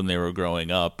back when they were growing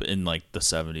up in like the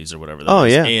 70s or whatever that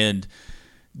is. Yeah. And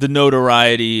the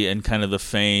notoriety and kind of the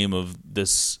fame of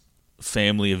this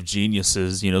family of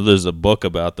geniuses, you know, there's a book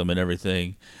about them and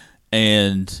everything.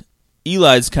 And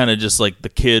Eli's kind of just like the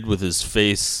kid with his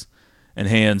face and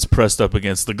hands pressed up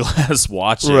against the glass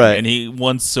watching. Right. And he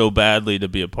wants so badly to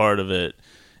be a part of it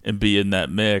and be in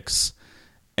that mix.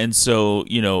 And so,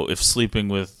 you know, if sleeping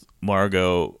with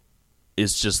Margot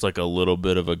is just like a little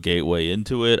bit of a gateway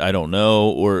into it, I don't know.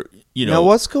 Or, you know. Now,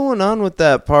 what's going on with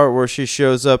that part where she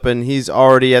shows up and he's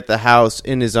already at the house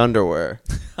in his underwear?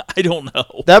 I don't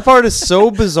know. That part is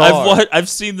so bizarre. I've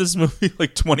seen this movie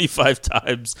like 25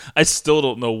 times. I still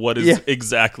don't know what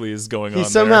exactly is going on. He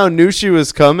somehow knew she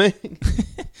was coming.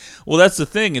 Well, that's the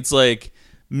thing. It's like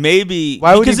maybe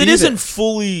because it isn't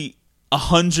fully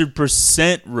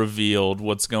 100% revealed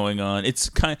what's going on. It's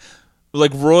kind of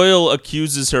like Royal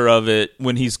accuses her of it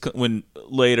when Eli's climbing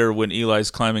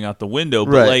out the window,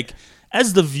 but like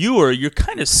as the viewer, you're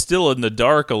kind of still in the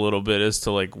dark a little bit as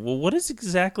to like, well, what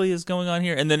exactly is going on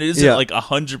here? And then it isn't like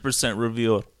 100%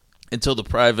 revealed until the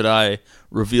private eye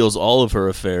reveals all of her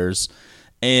affairs.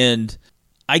 And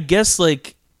I guess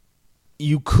like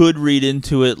you could read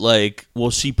into it like,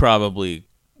 well, she probably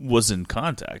was in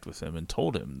contact with him and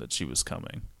told him that she was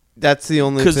coming. That's the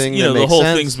only thing. Because, you know, that the makes whole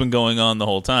sense. thing's been going on the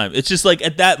whole time. It's just like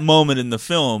at that moment in the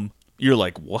film, you're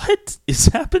like, what is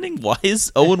happening? Why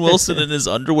is Owen Wilson in his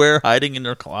underwear hiding in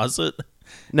her closet?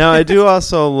 Now, I do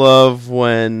also love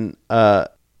when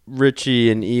Richie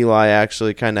and Eli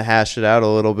actually kind of hash it out a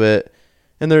little bit,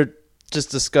 and they're just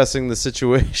discussing the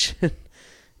situation.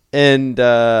 And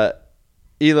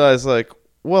Eli's like,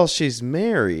 well, she's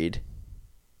married,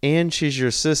 and she's your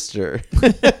sister.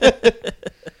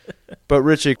 But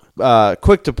Richie,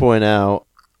 quick to point out,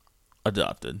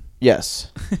 adopted.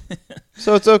 Yes.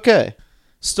 So it's okay.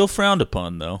 Still frowned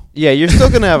upon, though. Yeah, you're still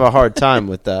going to have a hard time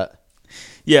with that.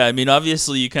 Yeah, I mean,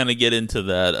 obviously you kind of get into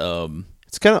that.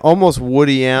 It's kind of almost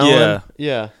Woody Allen.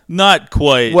 Yeah. Not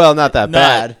quite. Well, not that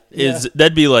bad.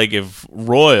 That'd be like if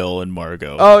Royal and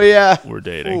Margot were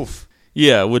dating. Oof.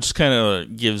 Yeah, which kind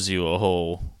of gives you a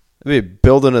whole... Maybe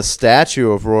building a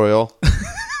statue of Royal.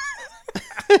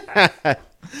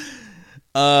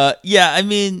 Yeah, I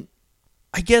mean,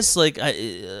 I guess like,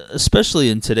 especially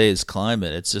in today's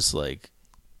climate, it's just like,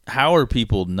 how are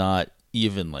people not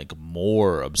even like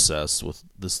more obsessed with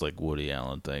this like Woody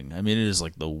Allen thing? I mean, it is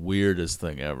like the weirdest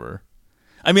thing ever.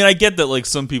 I mean, I get that like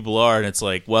some people are, and it's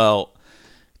like, well,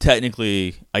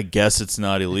 technically, I guess it's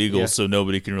not illegal, so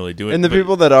nobody can really do it. And the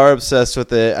people that are obsessed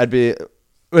with it,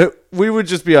 we would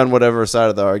just be on whatever side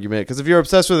of the argument, because if you're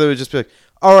obsessed with it, it would just be like,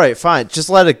 all right, fine, just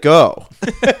let it go.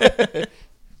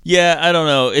 Yeah, I don't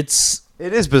know. It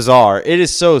is bizarre. It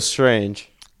is so strange.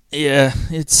 Yeah,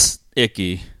 it's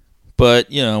icky,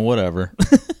 but you know, whatever.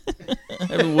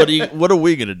 I mean, what are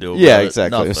we gonna do about it?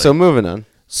 Exactly. Nothing. So moving on.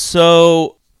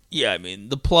 So yeah, I mean,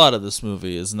 the plot of this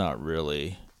movie is not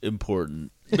really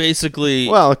important. Basically,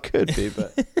 well, it could be,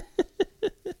 but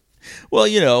well,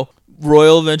 you know,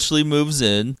 Royal eventually moves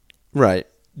in. Right.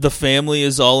 The family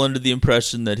is all under the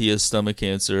impression that he has stomach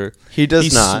cancer. He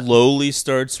does not. He slowly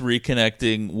starts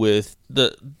reconnecting with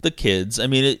the kids. I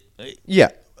mean,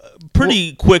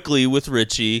 pretty quickly with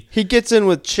Richie. He gets in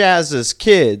with Chaz's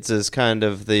kids as kind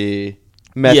of the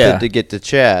method to get to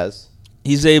Chaz.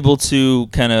 He's able to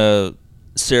kind of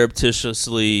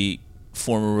surreptitiously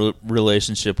form a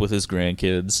relationship with his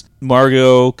grandkids.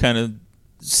 Margot kind of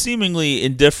seemingly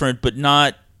indifferent, but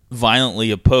not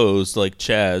violently opposed like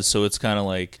Chaz, so it's kind of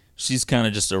like she's kind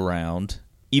of just around,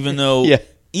 even though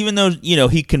you know,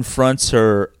 he confronts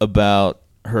her about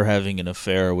her having an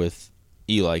affair with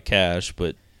Eli Cash,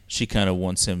 but she kind of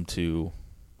wants him to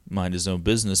mind his own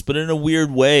business. But in a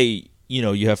weird way, you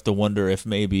know, you have to wonder if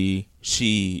maybe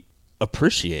she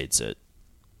appreciates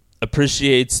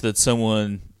that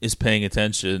someone is paying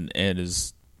attention and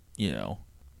is, you know,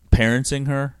 parenting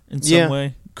her in some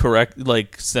way. Correct,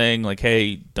 like saying like,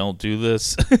 hey, don't do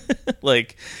this.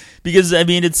 Like, because I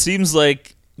mean, it seems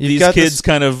like these kids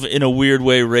kind of in a weird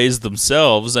way raised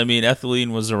themselves. I mean,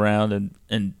 Etheline was around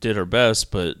and did her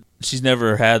best, but she's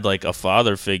never had like a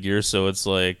father figure. So it's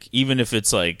like, even if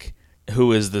it's like,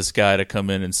 who is this guy to come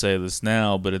in and say this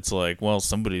now? But it's like, well,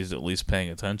 somebody's at least paying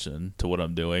attention to what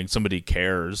I'm doing. Somebody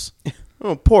cares.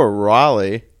 Oh, poor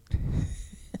Raleigh.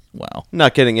 Wow.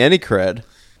 Not getting any cred.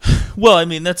 Well, I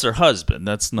mean, that's her husband.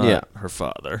 That's not her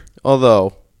father.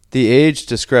 Although, the age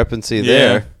discrepancy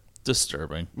there.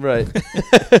 Disturbing. Right.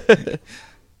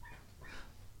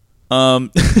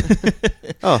 Oh,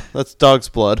 that's dog's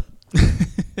blood.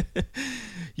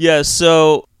 Yeah,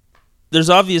 so there's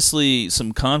obviously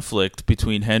some conflict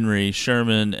between Henry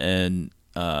Sherman and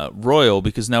Royal,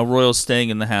 because now Royal's staying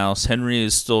in the house. Henry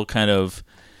is still kind of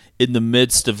in the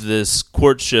midst of this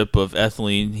courtship of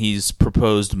Etheline. He's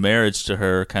proposed marriage to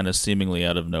her kind of seemingly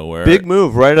out of nowhere. Big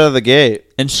move right out of the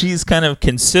gate. And she's kind of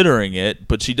considering it,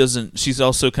 but she doesn't. She's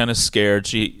also kind of scared.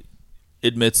 She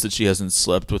admits that she hasn't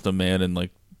slept with a man in like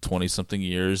 20-something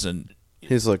years, and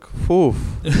he's like, whew.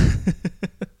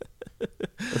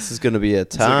 This is going to be a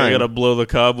time. Like, I got to blow the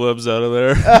cobwebs out of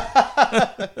there.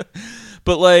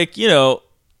 But, like, you know,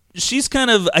 she's kind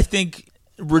of, I think,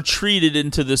 retreated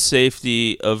into the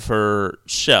safety of her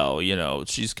shell. You know,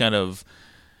 she's kind of,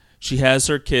 she has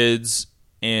her kids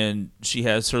and she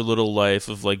has her little life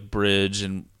of, like, bridge,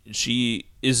 and she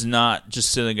is not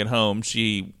just sitting at home.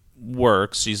 She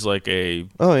works. She's like a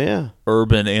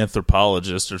urban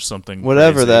anthropologist or something.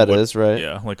 Whatever crazy. that is, right?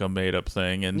 Yeah, like a made-up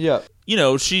thing. And, yeah, you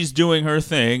know, she's doing her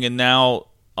thing, and now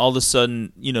all of a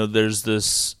sudden, you know, there's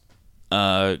this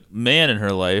man in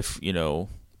her life, you know,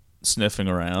 sniffing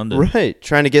around. And, right,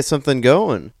 trying to get something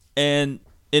going. And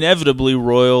inevitably,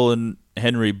 Royal and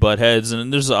Henry butt heads,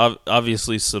 and there's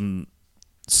obviously some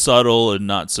subtle and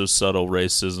not so subtle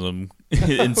racism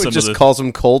in some just of the... calls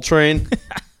him Coltrane.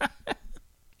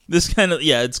 This kind of,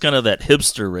 yeah, it's kind of that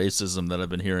hipster racism that I've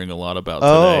been hearing a lot about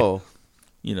today. Oh.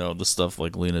 You know, the stuff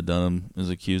like Lena Dunham is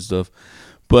accused of.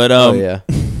 But,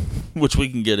 which we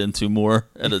can get into more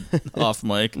at a off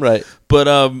mic. Right.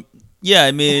 But, yeah,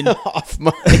 I mean. Off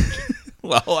mic.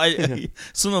 Well,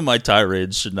 some of my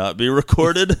tirades should not be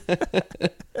recorded.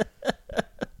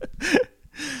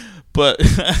 But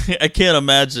I can't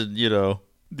imagine, you know,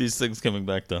 these things coming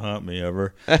back to haunt me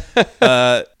ever.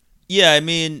 Yeah, I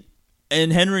mean.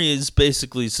 And Henry is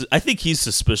basically, I think he's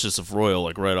suspicious of Royal,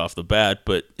 like, right off the bat,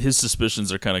 but his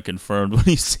suspicions are kind of confirmed when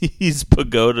he sees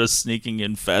Pagoda sneaking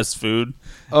in fast food.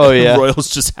 Oh, yeah. Royal's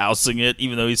just housing it,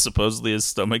 even though he supposedly has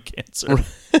stomach cancer.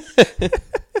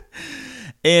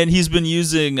 And he's been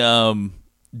using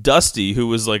Dusty, who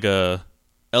was like a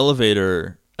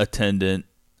elevator attendant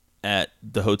at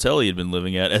the hotel he had been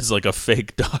living at, as like a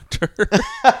fake doctor.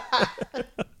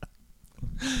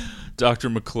 Dr.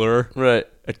 McClure, right,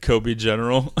 at Kobe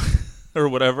General or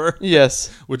whatever. Yes,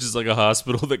 which is like a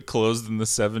hospital that closed in the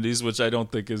 70s, which I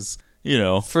don't think is, you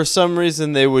know, for some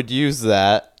reason they would use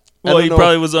that. Well, he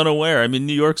probably was unaware. I mean,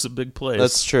 New York's a big place.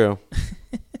 That's true.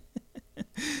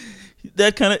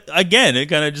 That kind of, again, it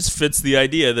kind of just fits the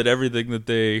idea that everything that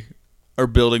they are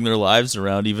building their lives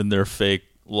around, even their fake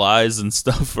lies and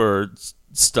stuff, are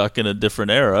stuck in a different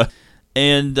era.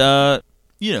 And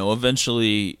you know,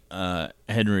 eventually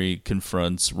Henry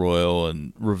confronts Royal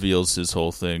and reveals his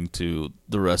whole thing to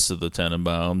the rest of the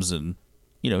Tenenbaums, and,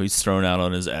 you know, he's thrown out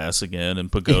on his ass again,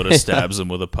 and Pagoda stabs him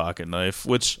with a pocket knife,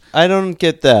 which... I don't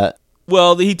get that.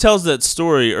 Well, he tells that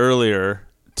story earlier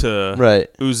to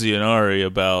Uzi and Ari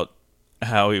about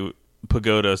how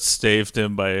Pagoda staved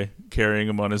him by carrying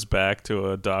him on his back to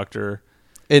a doctor.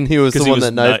 And he was the one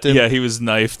that knifed him? Yeah, he was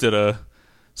knifed at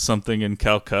something in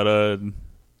Calcutta, and...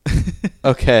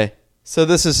 Okay, so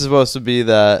this is supposed to be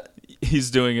that he's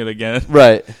doing it again,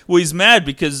 right? Well, he's mad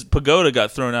because Pagoda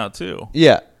got thrown out too.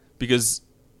 Yeah, because,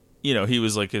 you know, he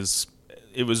was like his.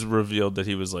 It was revealed that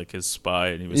he was like his spy,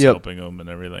 and he was helping him and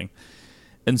everything.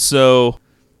 And so,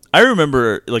 I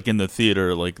remember, like, in the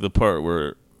theater, like the part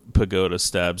where Pagoda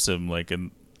stabs him, like,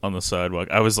 on the sidewalk.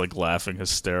 I was like laughing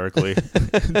hysterically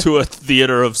to a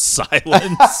theater of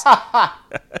silence.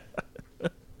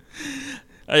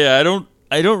 Yeah,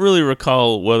 I don't really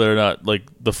recall whether or not, like,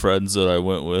 the friends that I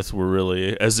went with were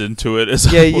really as into it as I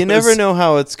was. Yeah, you never know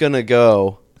how it's going to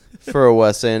go for a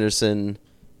Wes Anderson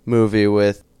movie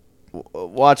with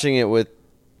watching it with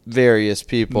various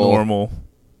people. Normal.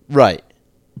 Right.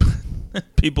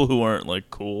 People who aren't, like,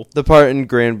 cool. The part in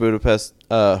Grand Budapest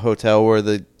Hotel where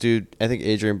the dude, I think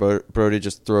Adrian Brody,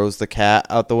 just throws the cat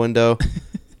out the window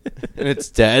and it's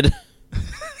dead.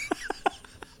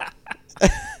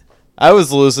 I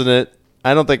was losing it.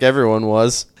 I don't think everyone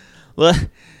was. Well,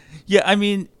 yeah, I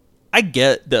mean, I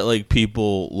get that, like,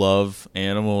 people love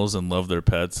animals and love their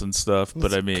pets and stuff,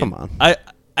 but I mean, come on.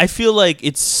 I feel like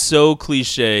it's so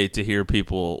cliche to hear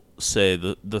people say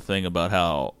the thing about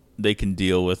how they can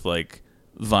deal with, like,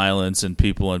 violence and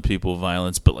people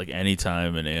violence, but, like,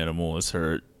 anytime an animal is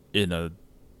hurt in a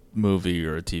movie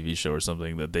or a TV show or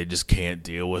something, that they just can't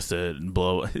deal with it and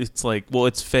blow. It's like, well,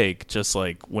 it's fake, just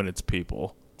like when it's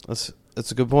people.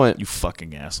 That's a good point. You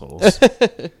fucking assholes.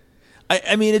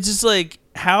 I mean, it's just like,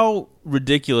 how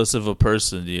ridiculous of a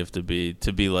person do you have to be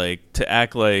like, to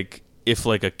act like if,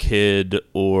 like, a kid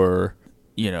or,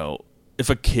 you know, if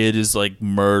a kid is like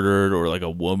murdered or like a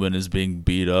woman is being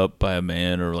beat up by a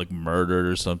man or like murdered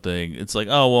or something, it's like,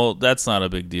 oh well, that's not a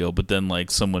big deal. But then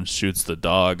like someone shoots the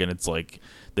dog and it's like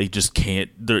they just can't.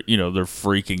 They're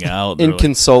freaking out.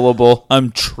 Inconsolable. Like,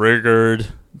 I'm triggered.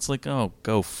 It's like, oh,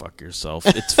 go fuck yourself.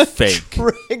 It's fake.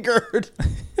 Triggered.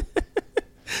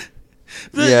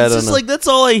 Yeah, it's just like that's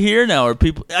all I hear now. Are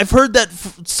people? I've heard that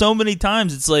so many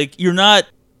times. It's like you're not,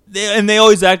 and they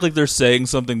always act like they're saying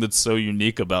something that's so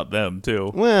unique about them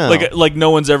too. Well, like no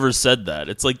one's ever said that.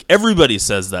 It's like everybody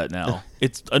says that now.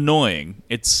 It's annoying.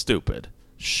 It's stupid.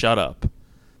 Shut up.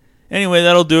 Anyway,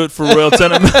 that'll do it for Royal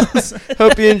Tenenbaums.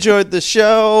 Hope you enjoyed the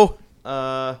show.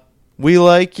 We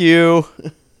like you.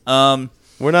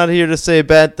 We're not here to say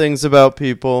bad things about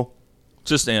people.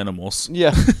 Just animals.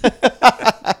 Yeah.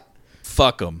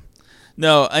 Fuck them.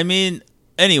 No, I mean,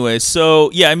 anyway,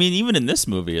 so, yeah, I mean, even in this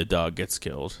movie, a dog gets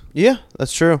killed. Yeah,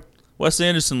 that's true. Wes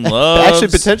Anderson loves... Actually,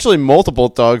 potentially multiple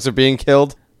dogs are being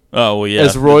killed. Oh, well, yeah.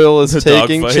 As Royal is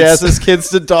taking Chaz's kids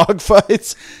to dog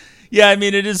fights. Yeah, I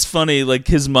mean, it is funny. Like,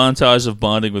 his montage of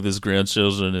bonding with his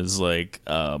grandchildren is, like,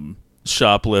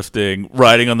 shoplifting,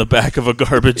 riding on the back of a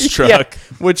garbage truck, yeah,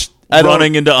 which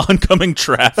running into oncoming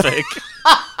traffic.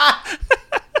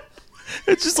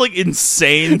 It's just like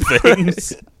insane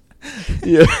things.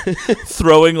 Yeah.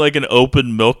 Throwing like an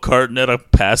open milk carton at a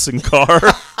passing car.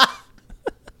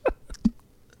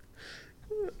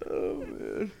 Oh,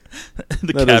 man.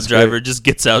 The cab driver just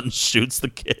gets out and shoots the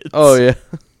kids. Oh, yeah.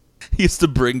 He used to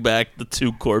bring back the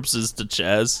 2 corpses to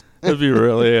Chaz. That'd be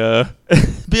really,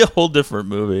 be a whole different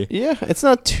movie. Yeah, it's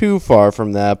not too far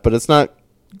from that, but it's not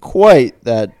quite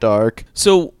that dark.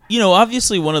 So,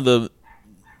 obviously one of the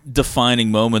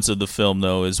defining moments of the film,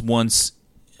 though, is once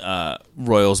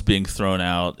Royal's being thrown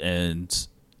out and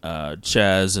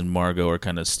Chaz and Margot are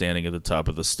kind of standing at the top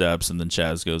of the steps, and then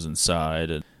Chaz goes inside,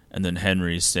 and then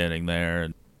Henry's standing there,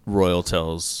 and Royal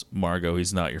tells Margot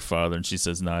he's not your father, and she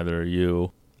says neither are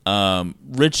you.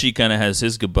 Richie kind of has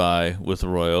his goodbye with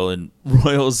Royal, and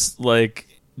Royal's like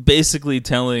basically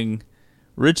telling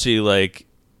Richie like,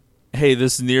 hey,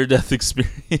 this near-death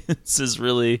experience has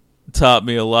really taught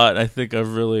me a lot. I think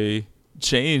I've really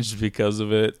changed because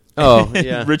of it. Oh,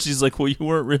 yeah. Richie's like, well, you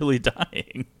weren't really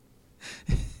dying.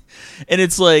 And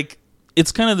it's like,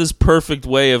 it's kind of this perfect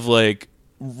way of like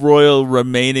Royal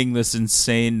remaining this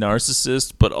insane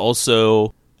narcissist, but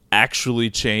also actually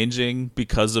changing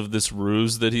because of this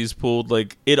ruse that he's pulled.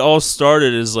 Like, it all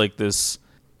started as like this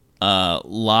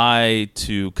lie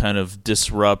to kind of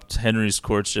disrupt Henry's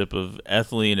courtship of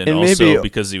Etheline, and also maybe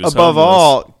because he was above homeless.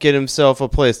 all, get himself a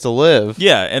place to live.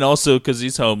 Yeah, and also because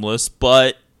he's homeless,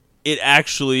 but it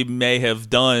actually may have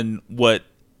done what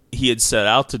he had set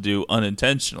out to do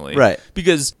unintentionally. Right.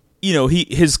 Because,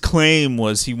 his claim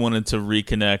was he wanted to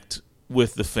reconnect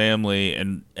with the family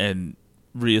and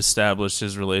reestablish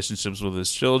his relationships with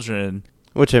his children.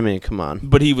 Which, I mean, come on.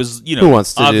 But he was, who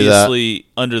wants to obviously do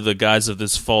that? Under the guise of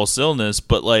this false illness,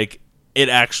 but like it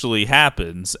actually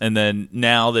happens. And then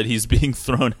now that he's being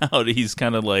thrown out, he's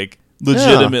kind of like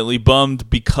legitimately bummed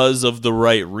because of the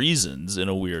right reasons in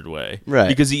a weird way. Right.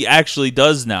 Because he actually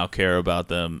does now care about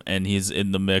them, and he's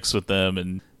in the mix with them,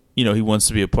 and he wants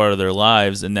to be a part of their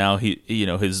lives, and now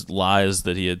his lies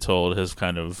that he had told has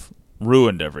kind of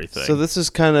ruined everything. So this is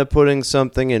kind of putting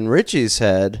something in Richie's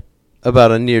head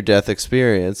about a near-death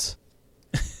experience.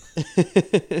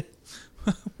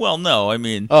 Well, no, I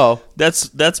mean,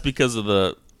 that's because of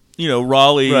the,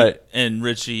 Raleigh and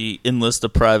Richie enlist a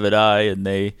private eye,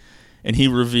 and he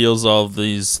reveals all of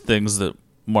these things that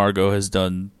Margot has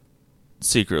done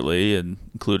secretly, and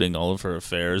including all of her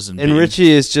affairs. And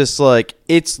Richie is just like,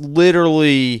 it's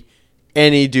literally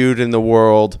any dude in the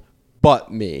world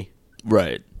but me.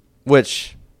 Right.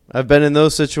 Which, I've been in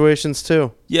those situations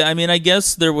too. Yeah, I mean, I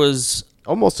guess there was...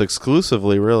 Almost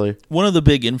exclusively, really. One of the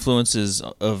big influences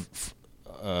for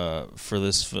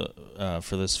this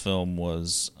film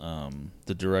was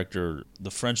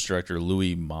the French director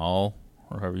Louis Malle,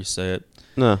 or however you say it.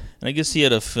 No. And I guess he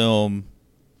had a film...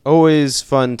 Always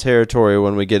fun territory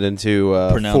when we get into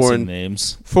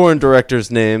foreign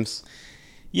directors' names.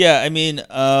 Yeah, I mean,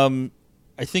 I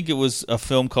think it was a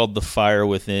film called The Fire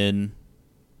Within,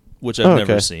 which I've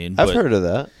never seen. I've heard of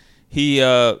that.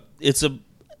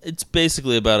 It's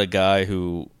basically about a guy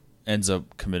who ends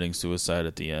up committing suicide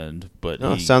at the end. But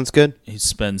sounds good. He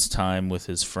spends time with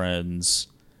his friends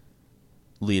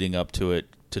leading up to it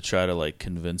to try to like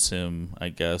convince him, I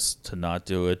guess, to not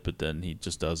do it, but then he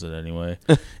just does it anyway.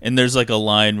 And there's like a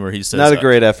line where he says, not a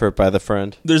great effort by the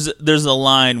friend. There's a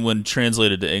line when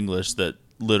translated to English that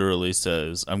literally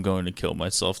says, "I'm going to kill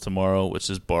myself tomorrow," which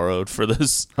is borrowed for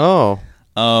this. Oh.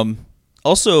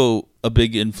 Also, a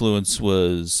big influence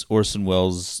was Orson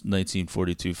Welles'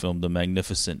 1942 film, The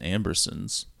Magnificent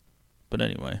Ambersons. But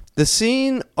anyway. The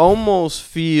scene almost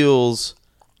feels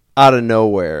out of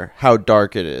nowhere how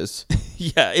dark it is.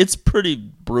 Yeah, it's pretty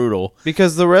brutal.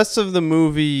 Because the rest of the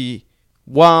movie,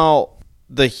 while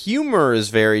the humor is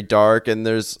very dark and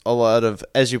there's a lot of,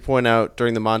 as you point out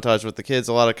during the montage with the kids,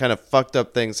 a lot of kind of fucked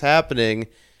up things happening,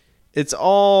 it's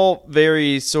all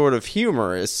very sort of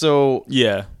humorous. So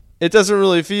yeah, it doesn't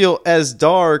really feel as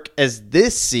dark as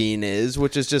this scene is,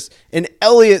 which is just an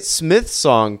Elliott Smith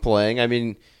song playing. I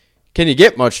mean, can you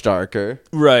get much darker?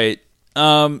 Right.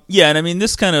 Yeah, and I mean,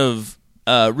 this kind of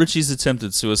Richie's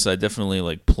attempted suicide definitely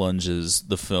like plunges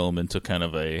the film into kind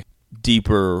of a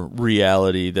deeper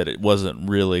reality that it wasn't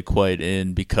really quite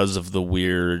in because of the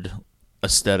weird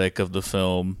aesthetic of the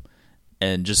film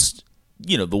and just,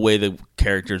 you know, the way the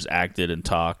characters acted and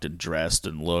talked and dressed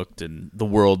and looked and the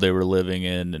world they were living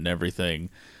in and everything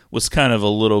was kind of a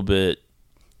little bit...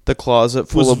 The closet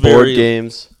full of board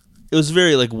games. It was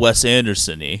very like Wes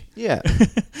Anderson-y. Yeah.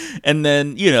 And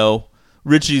then, you know,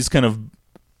 Richie's kind of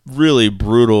really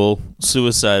brutal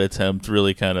suicide attempt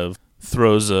really kind of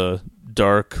throws a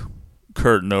dark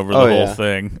curtain over the whole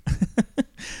thing.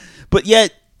 But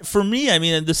yet, for me, I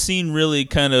mean, the scene really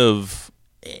kind of...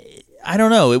 I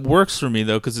don't know. It works for me,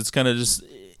 though, because it's kind of just...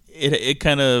 It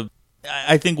kind of...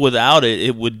 I think without it,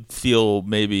 it would feel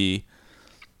maybe...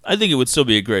 I think it would still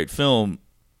be a great film,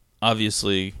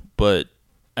 obviously, but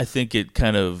I think it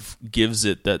kind of gives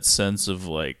it that sense of,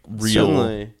 like, real...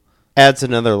 Certainly adds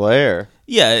another layer.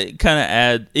 Yeah, it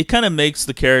kind of makes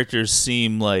the characters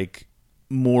seem, like,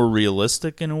 more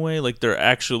realistic in a way. Like, they're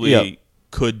actually...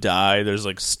 could die. There's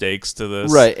like stakes to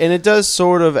this. Right. And it does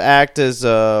sort of act as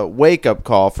a wake-up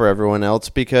call for everyone else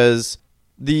because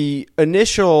the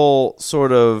initial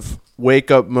sort of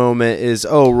wake-up moment is,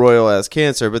 oh, Royal has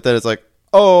cancer. But then it's like,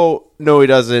 oh, no, he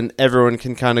doesn't. Everyone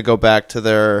can kind of go back to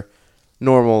their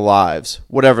normal lives,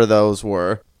 whatever those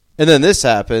were. And then this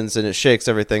happens and it shakes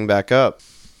everything back up.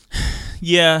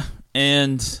 Yeah.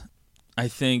 And I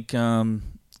think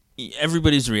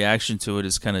everybody's reaction to it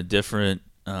is kind of different.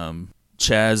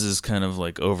 Chaz is kind of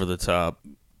like over the top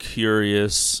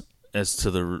curious as to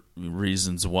the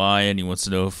reasons why, and he wants to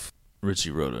know if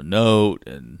Richie wrote a note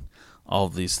and all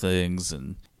of these things,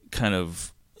 and kind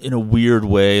of in a weird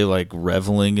way like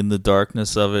reveling in the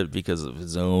darkness of it because of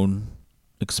his own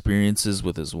experiences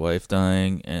with his wife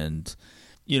dying. And,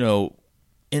 you know,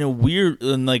 in a weird,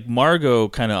 and like Margot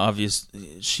kind of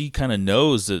she kind of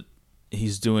knows that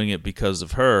he's doing it because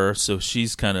of her, so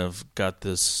she's kind of got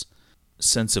this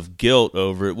sense of guilt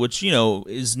over it, which, you know,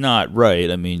 is not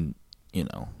right. I mean, you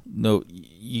know,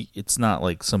 it's not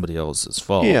like somebody else's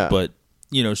fault. Yeah. But,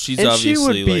 you know, she's obviously... And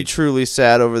she would be truly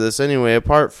sad over this anyway,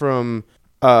 apart from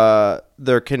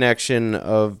their connection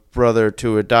of brother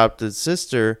to adopted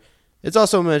sister. It's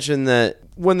also mentioned that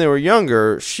when they were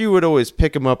younger, she would always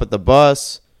pick him up at the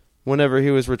bus whenever he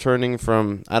was returning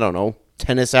from, I don't know,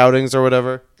 tennis outings or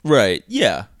whatever. Right,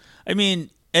 yeah. I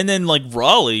mean... And then, like,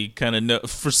 Raleigh kind of,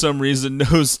 for some reason,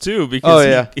 knows, too,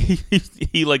 because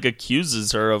he, like,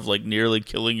 accuses her of, like, nearly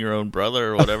killing your own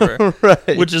brother or whatever.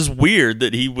 Right. Which is weird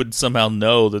that he would somehow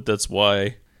know that that's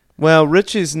why. Well,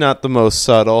 Richie's not the most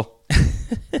subtle.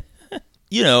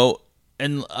 You know,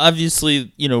 and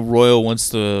obviously, you know, Royal wants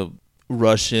to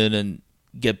rush in and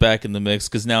get back in the mix,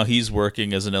 because now he's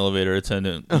working as an elevator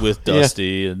attendant with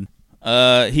Dusty, and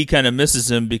he kind of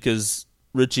misses him because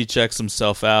Richie checks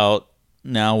himself out.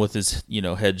 Now with his, you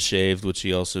know, head shaved, which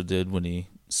he also did when he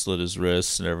slit his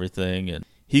wrists and everything, and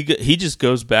he just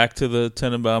goes back to the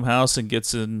Tenenbaum house and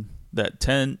gets in that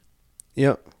tent.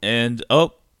 Yep. And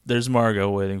there's Margot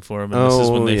waiting for him, and this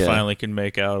is when they finally can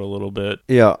make out a little bit.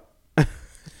 Yeah.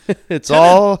 It's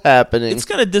all happening. It's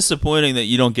kind of disappointing that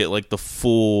you don't get like the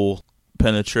full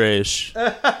penetration,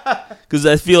 because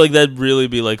I feel like that'd really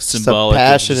be like symbolic. It's a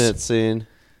passionate scene.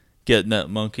 Getting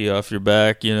that monkey off your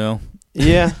back, you know.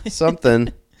 Yeah,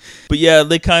 something. But yeah,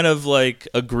 they kind of like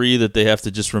agree that they have to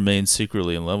just remain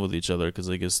secretly in love with each other because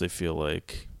I guess they feel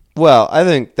like... Well, I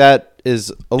think that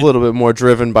is a little bit more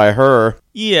driven by her.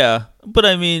 Yeah, but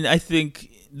I mean, I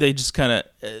think they just kind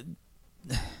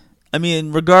of... I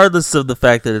mean, regardless of the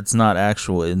fact that it's not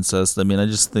actual incest, I mean, I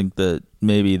just think that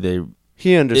maybe they...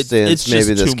 He understands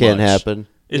maybe this can't happen.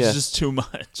 It's just too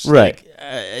much. Right.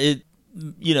 Like,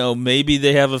 you know, maybe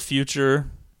they have a future...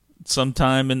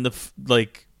 sometime in the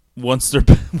once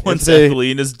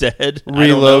Eveline is dead,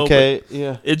 relocate. I don't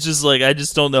know, it's just like I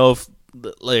just don't know if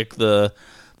like the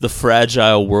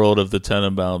fragile world of the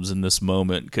Tenenbaums in this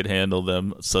moment could handle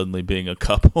them suddenly being a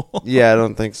couple. Yeah, I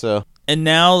don't think so. And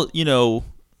now, you know,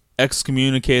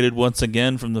 excommunicated once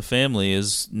again from the family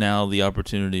is now the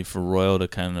opportunity for Royal to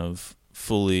kind of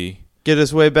fully get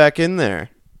his way back in there.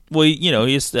 Well,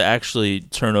 he has to actually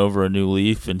turn over a new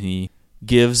leaf, and he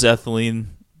gives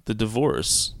Etheline the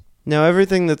divorce. Now,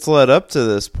 everything that's led up to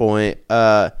this point,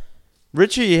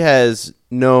 Richie has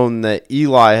known that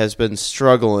Eli has been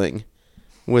struggling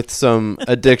with some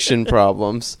addiction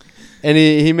problems, and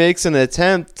he makes an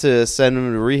attempt to send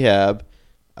him to rehab.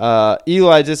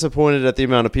 Eli disappointed at the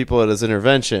amount of people at his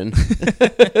intervention,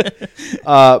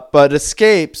 but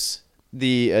escapes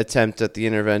the attempt at the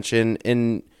intervention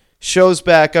and shows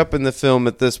back up in the film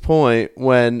at this point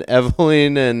when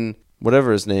Evelyn and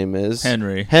whatever his name is,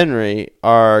 Henry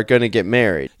are going to get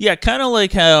married. Yeah, kind of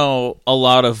like how a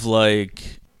lot of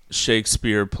like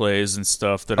Shakespeare plays and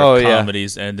stuff that are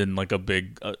comedies end in like a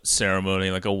big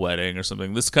ceremony, like a wedding or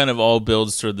something. This kind of all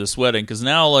builds toward this wedding because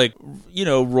now, like,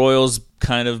 Royal's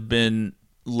kind of been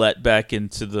let back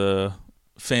into the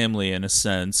family in a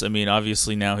sense. I mean,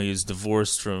 obviously now he's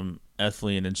divorced from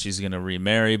Etheline and she's going to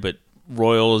remarry, but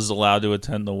Royal is allowed to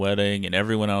attend the wedding and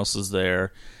everyone else is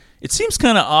there. It seems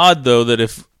kind of odd, though, that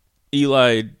if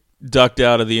Eli ducked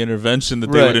out of the intervention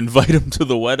that they would invite him to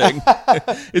the wedding.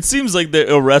 It seems like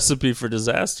a recipe for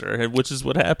disaster, which is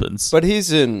what happens. But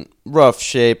he's in rough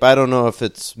shape. I don't know if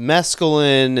it's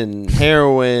mescaline and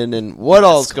heroin and what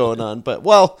all's going on. But,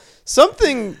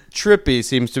 something trippy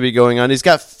seems to be going on. He's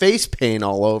got face paint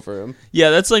all over him. Yeah,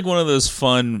 that's like one of those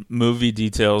fun movie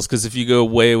details, because if you go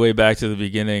way, way back to the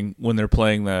beginning, when they're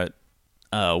playing that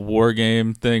war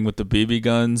game thing with the BB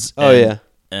guns.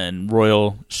 And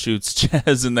Royal shoots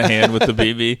Chaz in the hand with the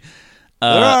BB.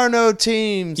 There are no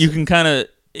teams. You can kind of,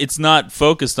 it's not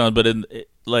focused on, but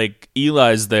like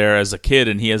Eli's there as a kid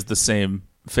and he has the same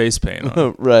face paint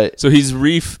on. Right. So he's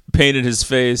painted his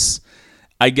face,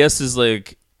 I guess, is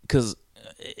like, because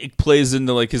it plays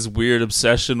into like his weird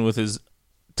obsession with his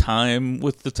time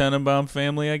with the Tenenbaum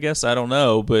family, I guess. I don't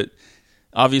know, but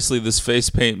obviously this face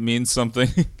paint means something.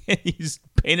 He's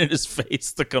painted his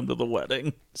face to come to the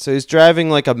wedding. So he's driving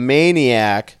like a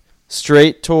maniac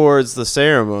straight towards the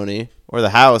ceremony, or the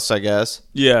house, I guess.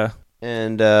 Yeah.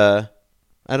 And I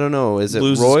don't know, is it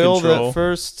Loses Royal control. that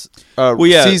first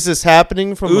sees this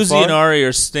happening from Uzi afar? and Ari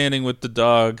are standing with the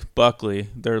dog, Buckley,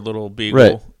 their little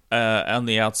beagle, on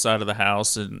the outside of the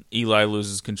house, and Eli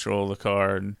loses control of the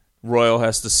car, and Royal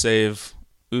has to save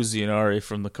Uzi and Ari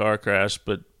from the car crash,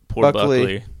 but poor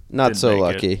Buckley not so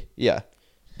lucky. Yeah.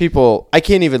 People, I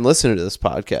can't even listen to this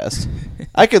podcast.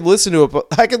 I could listen to a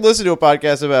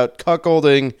podcast about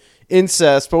cuckolding,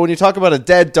 incest, but when you talk about a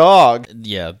dead dog,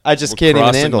 I just can't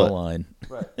even handle the line.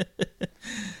 Right.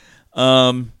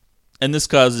 And this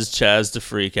causes Chaz to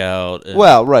freak out.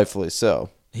 Well, rightfully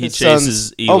so. He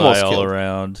chases Eli all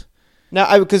around.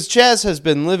 Now, because Chaz has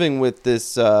been living with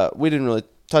this, we didn't really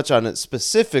touch on it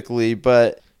specifically,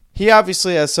 but he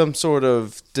obviously has some sort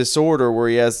of disorder where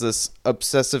he has this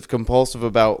obsessive compulsive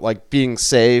about like being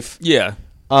safe. Yeah.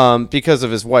 Because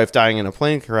of his wife dying in a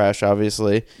plane crash,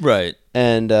 obviously. Right.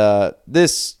 And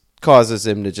this causes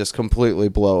him to just completely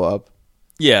blow up.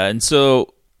 Yeah, and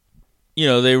so,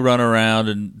 they run around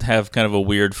and have kind of a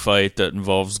weird fight that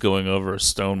involves going over a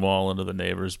stone wall into the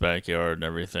neighbor's backyard and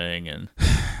everything. And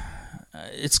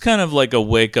it's kind of like a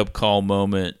wake-up call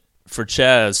moment for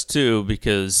Chaz, too,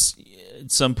 because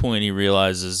at some point he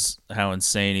realizes how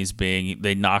insane he's being.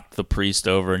 They knocked the priest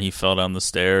over and he fell down the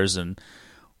stairs, and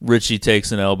Richie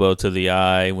takes an elbow to the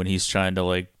eye when he's trying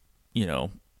to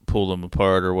pull them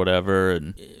apart or whatever.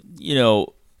 And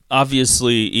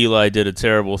obviously Eli did a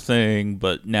terrible thing,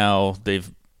 but now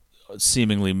they've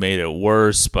seemingly made it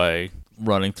worse by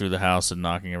running through the house and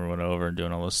knocking everyone over and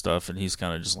doing all this stuff, and he's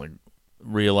kind of just like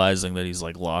realizing that he's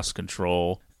like lost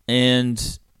control.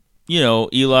 And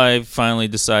Eli finally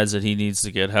decides that he needs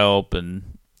to get help, and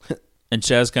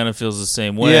Chaz kind of feels the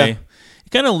same way. Yeah.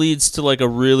 It kind of leads to like a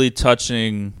really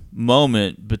touching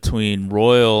moment between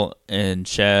Royal and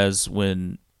Chaz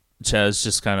when Chaz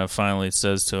just kind of finally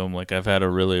says to him, like, I've had a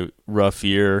really rough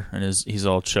year, and he's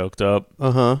all choked up.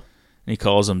 Uh-huh. And he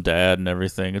calls him dad and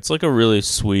everything. It's like a really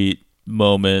sweet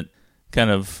moment, kind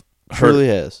of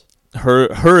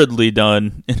hurriedly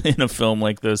done in a film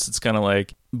like this. It's kind of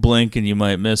like blink and you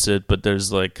might miss it, but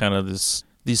there's like kind of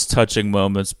these touching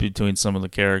moments between some of the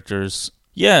characters.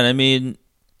 Yeah, and I mean,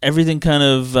 everything kind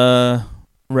of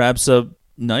wraps up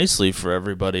nicely for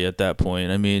everybody at that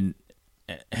point. I mean,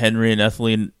 Henry and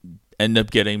Etheline end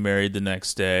up getting married the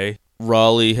next day.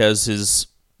 Raleigh has his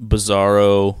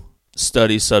bizarro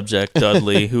study subject,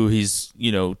 Dudley, who he's,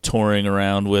 touring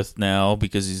around with now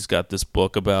because he's got this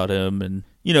book about him. And,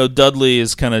 Dudley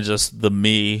is kind of just the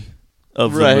me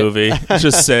of the Right. movie,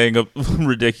 just saying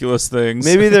ridiculous things.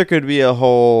 Maybe there could be a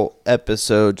whole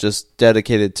episode just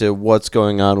dedicated to what's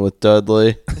going on with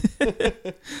Dudley.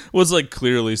 was like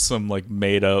clearly some like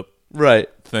made up Right.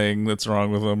 thing that's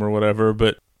wrong with him or whatever.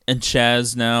 And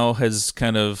Chaz now has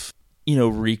kind of,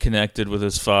 reconnected with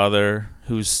his father,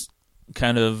 who's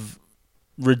kind of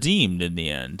redeemed in the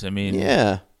end. I mean,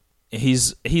 Yeah.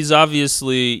 he's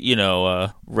obviously,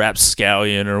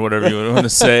 rapscallion or whatever you want to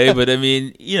say, but I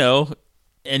mean,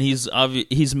 and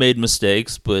he's made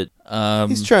mistakes, but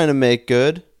He's trying to make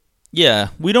good. yeah,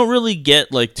 we don't really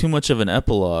get like too much of an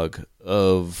epilogue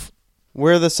of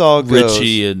Where this all goes.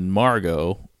 Richie and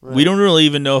Margot. Right. We don't really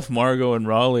even know if Margot and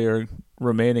Raleigh are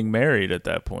remaining married at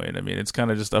that point. I mean, it's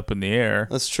kind of just up in the air.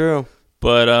 That's true.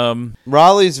 But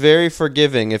Raleigh's very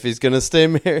forgiving if he's going to stay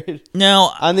married.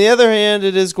 now, On the other hand,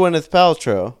 it is Gwyneth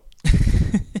Paltrow.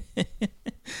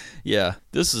 yeah,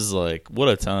 this is like what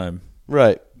a time.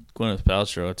 Right. Gwyneth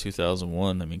Paltrow,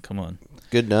 2001. I mean, come on.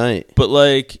 Good night. But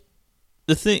like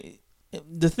the thing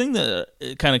that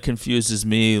kind of confuses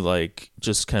me, like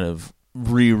just kind of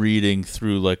rereading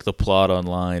through like the plot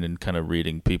online and kind of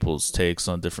reading people's takes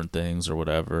on different things or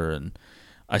whatever, and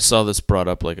I saw this brought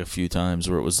up like a few times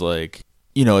where it was like,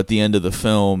 at the end of the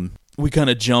film we kind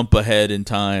of jump ahead in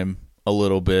time a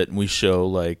little bit and we show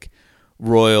like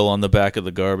Royal on the back of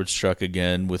the garbage truck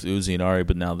again with Uzi and Ari,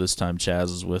 but now this time Chaz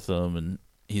is with them and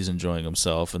he's enjoying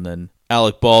himself, and then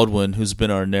Alec Baldwin, who's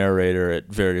been our narrator at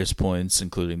various points,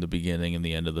 including the beginning and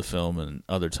the end of the film and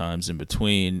other times in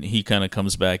between, he kind of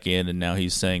comes back in, and now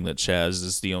he's saying that Chaz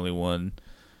is the only one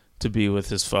to be with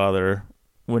his father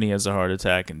when he has a heart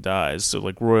attack and dies. So,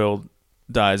 like, Royal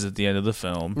dies at the end of the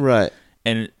film. Right.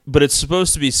 But it's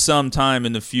supposed to be sometime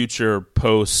in the future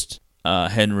post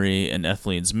Henry and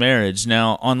Ethleen's marriage.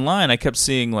 Now, online, I kept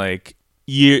seeing, like,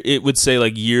 it would say,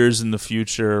 like, years in the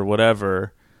future or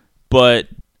whatever, but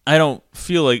I don't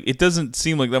feel like it doesn't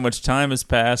seem like that much time has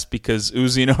passed because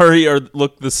Uzi and Ari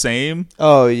look the same.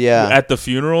 Oh yeah, at the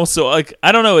funeral. So like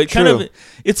I don't know. It's kind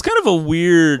of a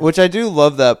weird. Which I do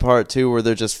love that part too, where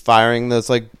they're just firing those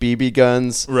like BB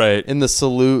guns, right, in the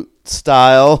salute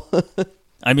style.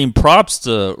 I mean, props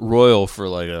to Royal for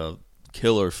like a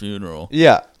killer funeral.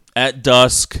 Yeah, at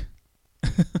dusk,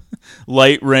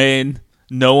 light rain,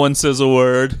 no one says a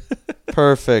word.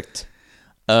 Perfect.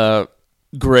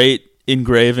 Great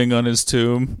engraving on his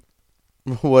tomb.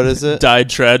 What is it? Died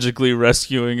tragically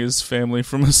rescuing his family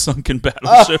from a sunken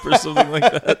battleship or something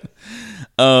like that.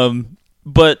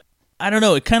 But I don't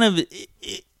know. It kind of...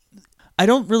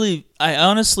 I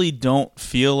honestly don't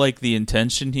feel like the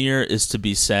intention here is to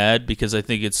be sad, because I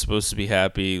think it's supposed to be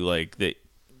happy, like that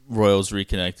Royal's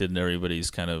reconnected and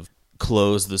everybody's kind of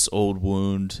closed this old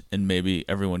wound and maybe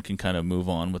everyone can kind of move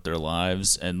on with their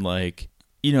lives. And like,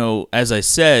 as I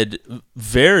said,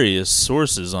 various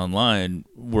sources online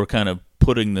were kind of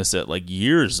putting this at like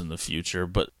years in the future,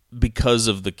 but because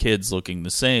of the kids looking the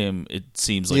same, it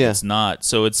seems like it's not.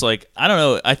 So it's like, I don't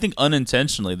know, I think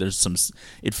unintentionally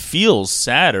it feels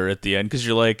sadder at the end, because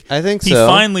you're like, I think he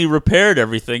finally repaired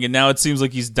everything and now it seems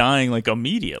like he's dying like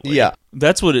immediately. Yeah.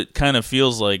 That's what it kind of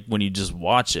feels like when you just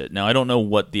watch it. Now, I don't know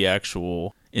what the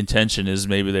actual intention is.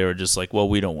 Maybe they were just like, well,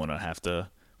 we don't want to have to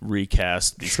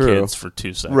recast these kids for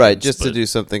 2 seconds. Right, just to do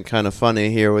something kind of funny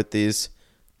here with these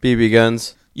BB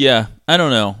guns. Yeah, I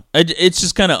don't know. It's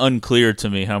just kind of unclear to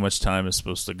me how much time is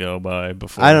supposed to go by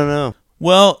before. I don't know.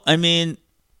 Well, I mean,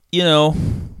 I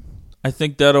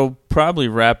think that'll probably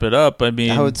wrap it up. I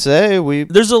mean, I would say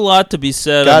there's a lot to be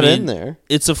said. Got in there.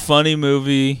 It's a funny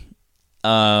movie.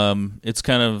 It's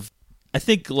kind of, I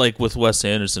think like with Wes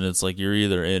Anderson, it's like you're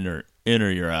either in or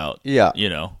you're out. Yeah.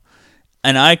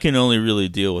 And I can only really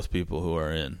deal with people who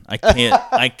are in. I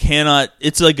cannot.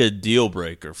 It's like a deal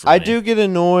breaker for me. I do get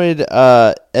annoyed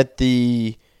at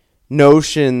the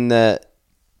notion that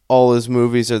all his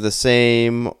movies are the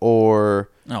same,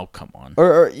 or oh, come on.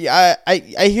 Or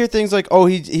I hear things like, oh,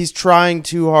 he's trying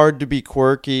too hard to be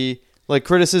quirky, like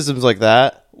criticisms like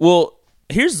that. Well,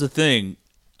 here's the thing.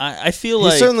 I feel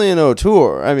like he's certainly an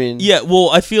auteur. I mean, yeah.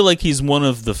 Well, I feel like he's one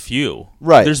of the few.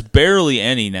 Right. There's barely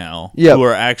any now who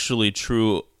are actually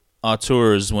true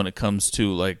auteurs when it comes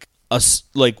to like us.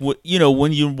 Like when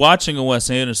you're watching a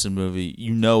Wes Anderson movie,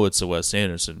 it's a Wes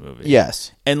Anderson movie.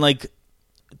 Yes. And like,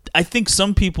 I think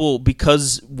some people,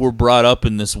 because we're brought up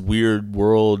in this weird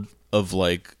world of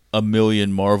like a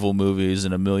million Marvel movies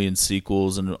and a million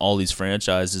sequels and all these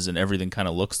franchises and everything kind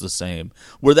of looks the same,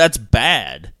 where that's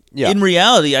bad. Yeah. In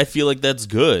reality, I feel like that's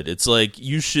good. It's like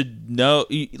you should know,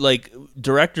 like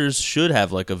directors should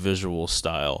have like a visual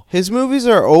style. His movies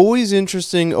are always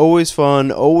interesting, always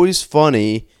fun, always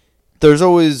funny. There's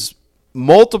always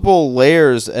multiple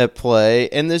layers at play,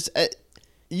 and there's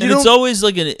it's always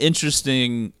like an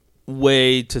interesting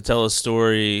way to tell a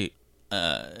story,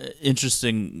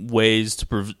 interesting ways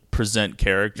to present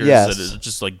characters that is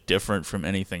just like different from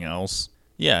anything else.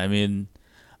 Yeah, I mean,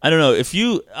 I don't know if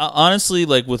you honestly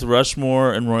like with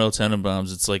Rushmore and Royal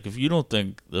Tenenbaums, it's like if you don't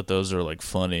think that those are like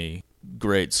funny,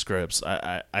 great scripts,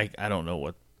 I don't know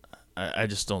what I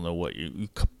just don't know what you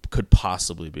could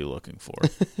possibly be looking for.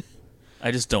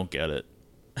 I just don't get it.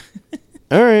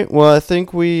 All right, well, I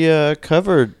think we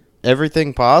covered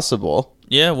everything possible.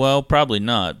 Yeah, well, probably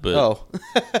not, but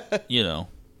you know,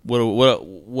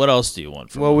 what else do you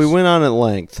want from us? Well, we went on at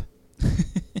length.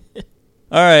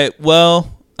 All right, well,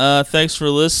 thanks for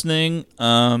listening.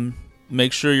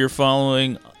 Make sure you're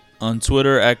following on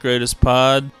Twitter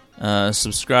 @GreatestPod.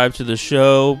 Subscribe to the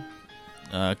show.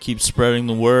 Keep spreading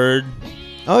the word.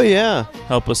 Oh, yeah.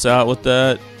 Help us out with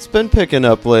that. It's been picking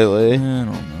up lately. I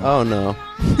don't know. Oh, no.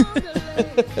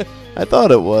 I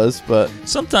thought it was, but...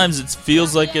 Sometimes it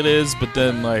feels like it is, but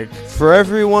then, like... For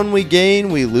every one we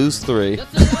gain, we lose 3.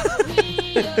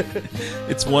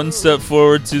 It's 1 step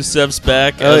forward, 2 steps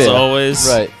back, as always.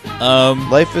 Right.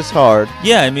 Life is hard.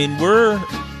 Yeah, I mean, we're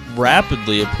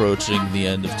rapidly approaching the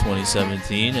end of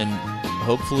 2017, and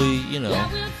hopefully, you know,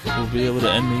 we'll be able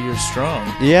to end the year strong.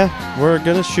 Yeah, we're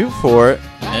going to shoot for it.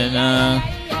 And,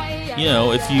 you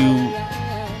know, if you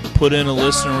put in a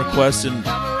listener request and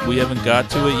we haven't got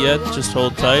to it yet, just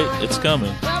hold tight. It's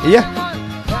coming. Yeah.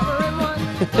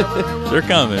 They're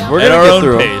coming. We're at gonna our get own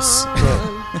through pace.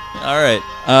 All right.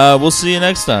 We'll see you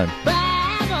next time.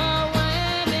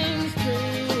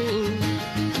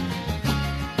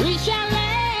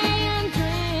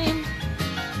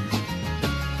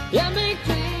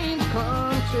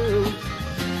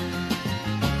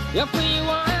 If we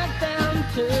want them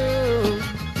to,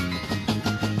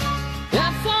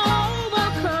 let's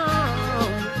overcome.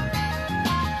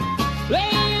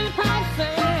 Playing pipes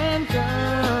and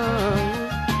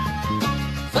drums,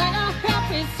 sing a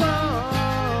happy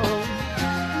song.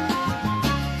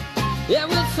 Yeah,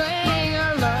 we'll sing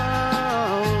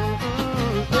along.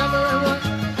 Everyone,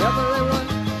 everyone,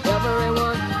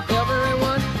 everyone,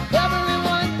 everyone,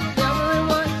 everyone,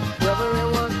 everyone,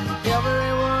 everyone,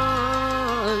 everyone.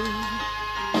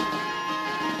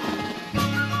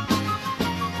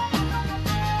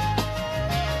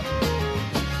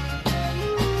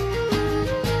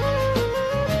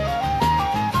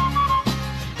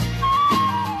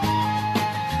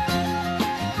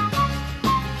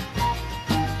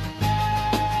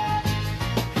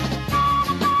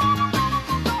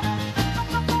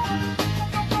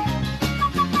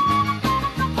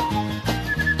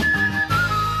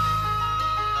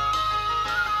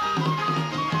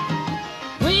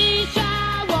 We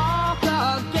shall walk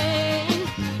again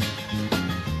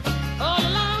all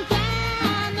along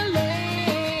down the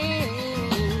lane,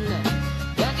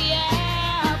 down the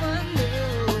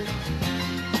avenue,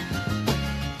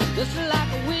 just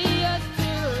like we used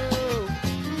to,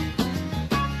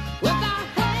 with our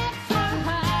heads so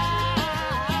high,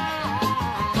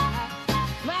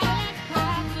 smiling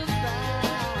past the sky.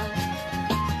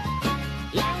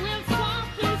 Yeah, we'll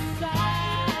softly sigh.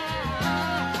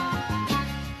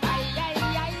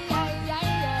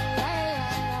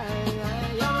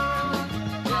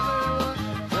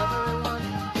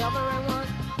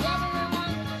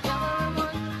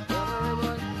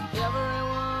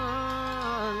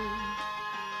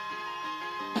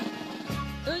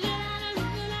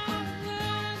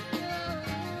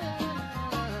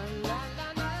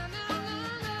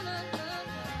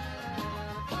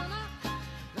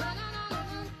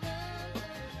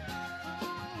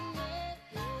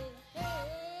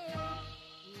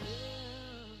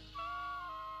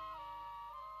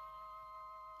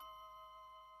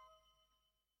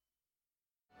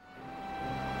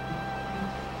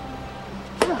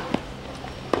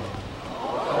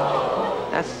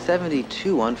 That's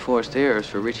 72 unforced errors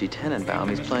for Richie Tenenbaum.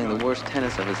 He's playing the worst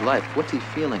tennis of his life. What's he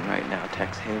feeling right now,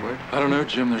 Tex Hayward? I don't know,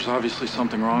 Jim. There's obviously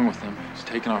something wrong with him. He's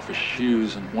taken off his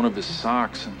shoes and one of his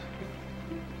socks, and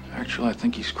actually, I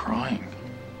think he's crying.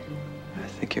 I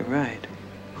think you're right.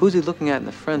 Who's he looking at in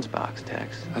the friends box,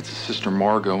 Tex? That's his sister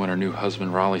Margot and her new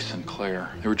husband, Raleigh Sinclair.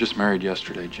 They were just married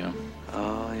yesterday, Jim.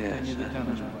 Oh, yes.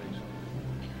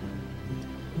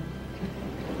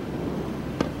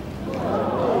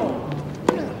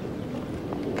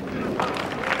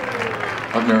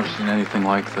 I've never seen anything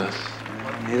like this.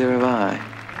 Neither have I.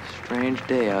 Strange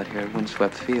day out here at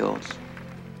Windswept Fields.